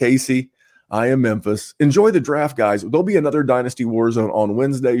behalf of Casey, I am Memphis. Enjoy the draft, guys. There'll be another Dynasty WarZone on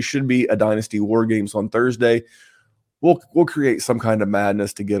Wednesday. Should be a Dynasty War Games on Thursday. We'll create some kind of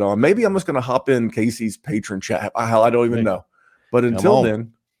madness to get on. Maybe I'm just going to hop in Casey's patron chat. I don't even know. But until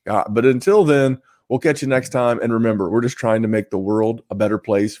then, we'll catch you next time. And remember, we're just trying to make the world a better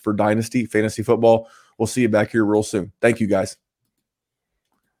place for Dynasty Fantasy Football. We'll see you back here real soon. Thank you, guys.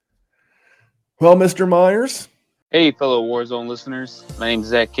 Well, Mr. Myers. Hey, fellow WarZone listeners. My name is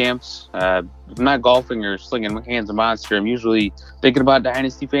Zach Camps. I'm not golfing or slinging my hands of monster. I'm usually thinking about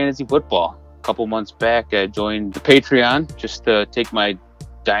Dynasty Fantasy Football. A couple months back, I joined the Patreon just to take my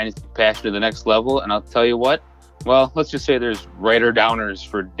Dynasty passion to the next level. And I'll tell you what, well, let's just say there's writer downers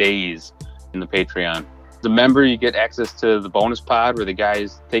for days in the Patreon. the member, you get access to the bonus pod where the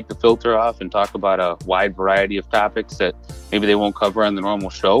guys take the filter off and talk about a wide variety of topics that maybe they won't cover on the normal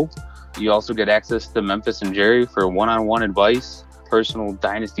show. You also get access to Memphis and Jerry for one-on-one advice, personal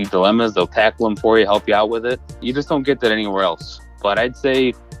dynasty dilemmas. They'll tackle them for you, help you out with it. You just don't get that anywhere else. But I'd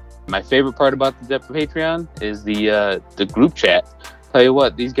say my favorite part about the Patreon is the group chat. Tell you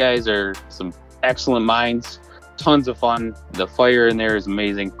what, these guys are some excellent minds. Tons of fun. The fire in there is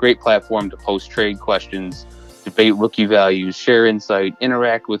amazing. Great platform to post trade questions, debate rookie values, share insight,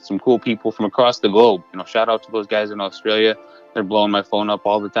 interact with some cool people from across the globe. Shout out to those guys in Australia. They're blowing my phone up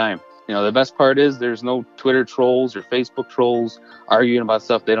all the time. The best part is there's no Twitter trolls or Facebook trolls arguing about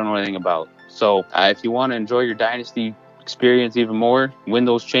stuff they don't know anything about. So if you want to enjoy your Dynasty experience even more, win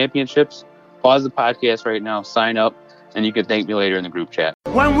those championships, pause the podcast right now, sign up, and you can thank me later in the group chat.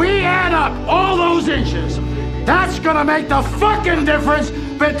 When we add up all those inches, that's gonna make the fucking difference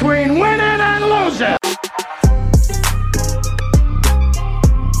between winning and losing.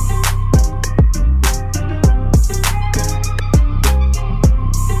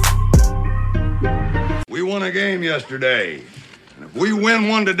 We won a game yesterday. And if we win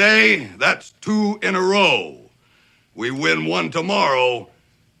one today, that's 2 in a row. We win one tomorrow,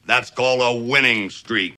 that's called a winning streak.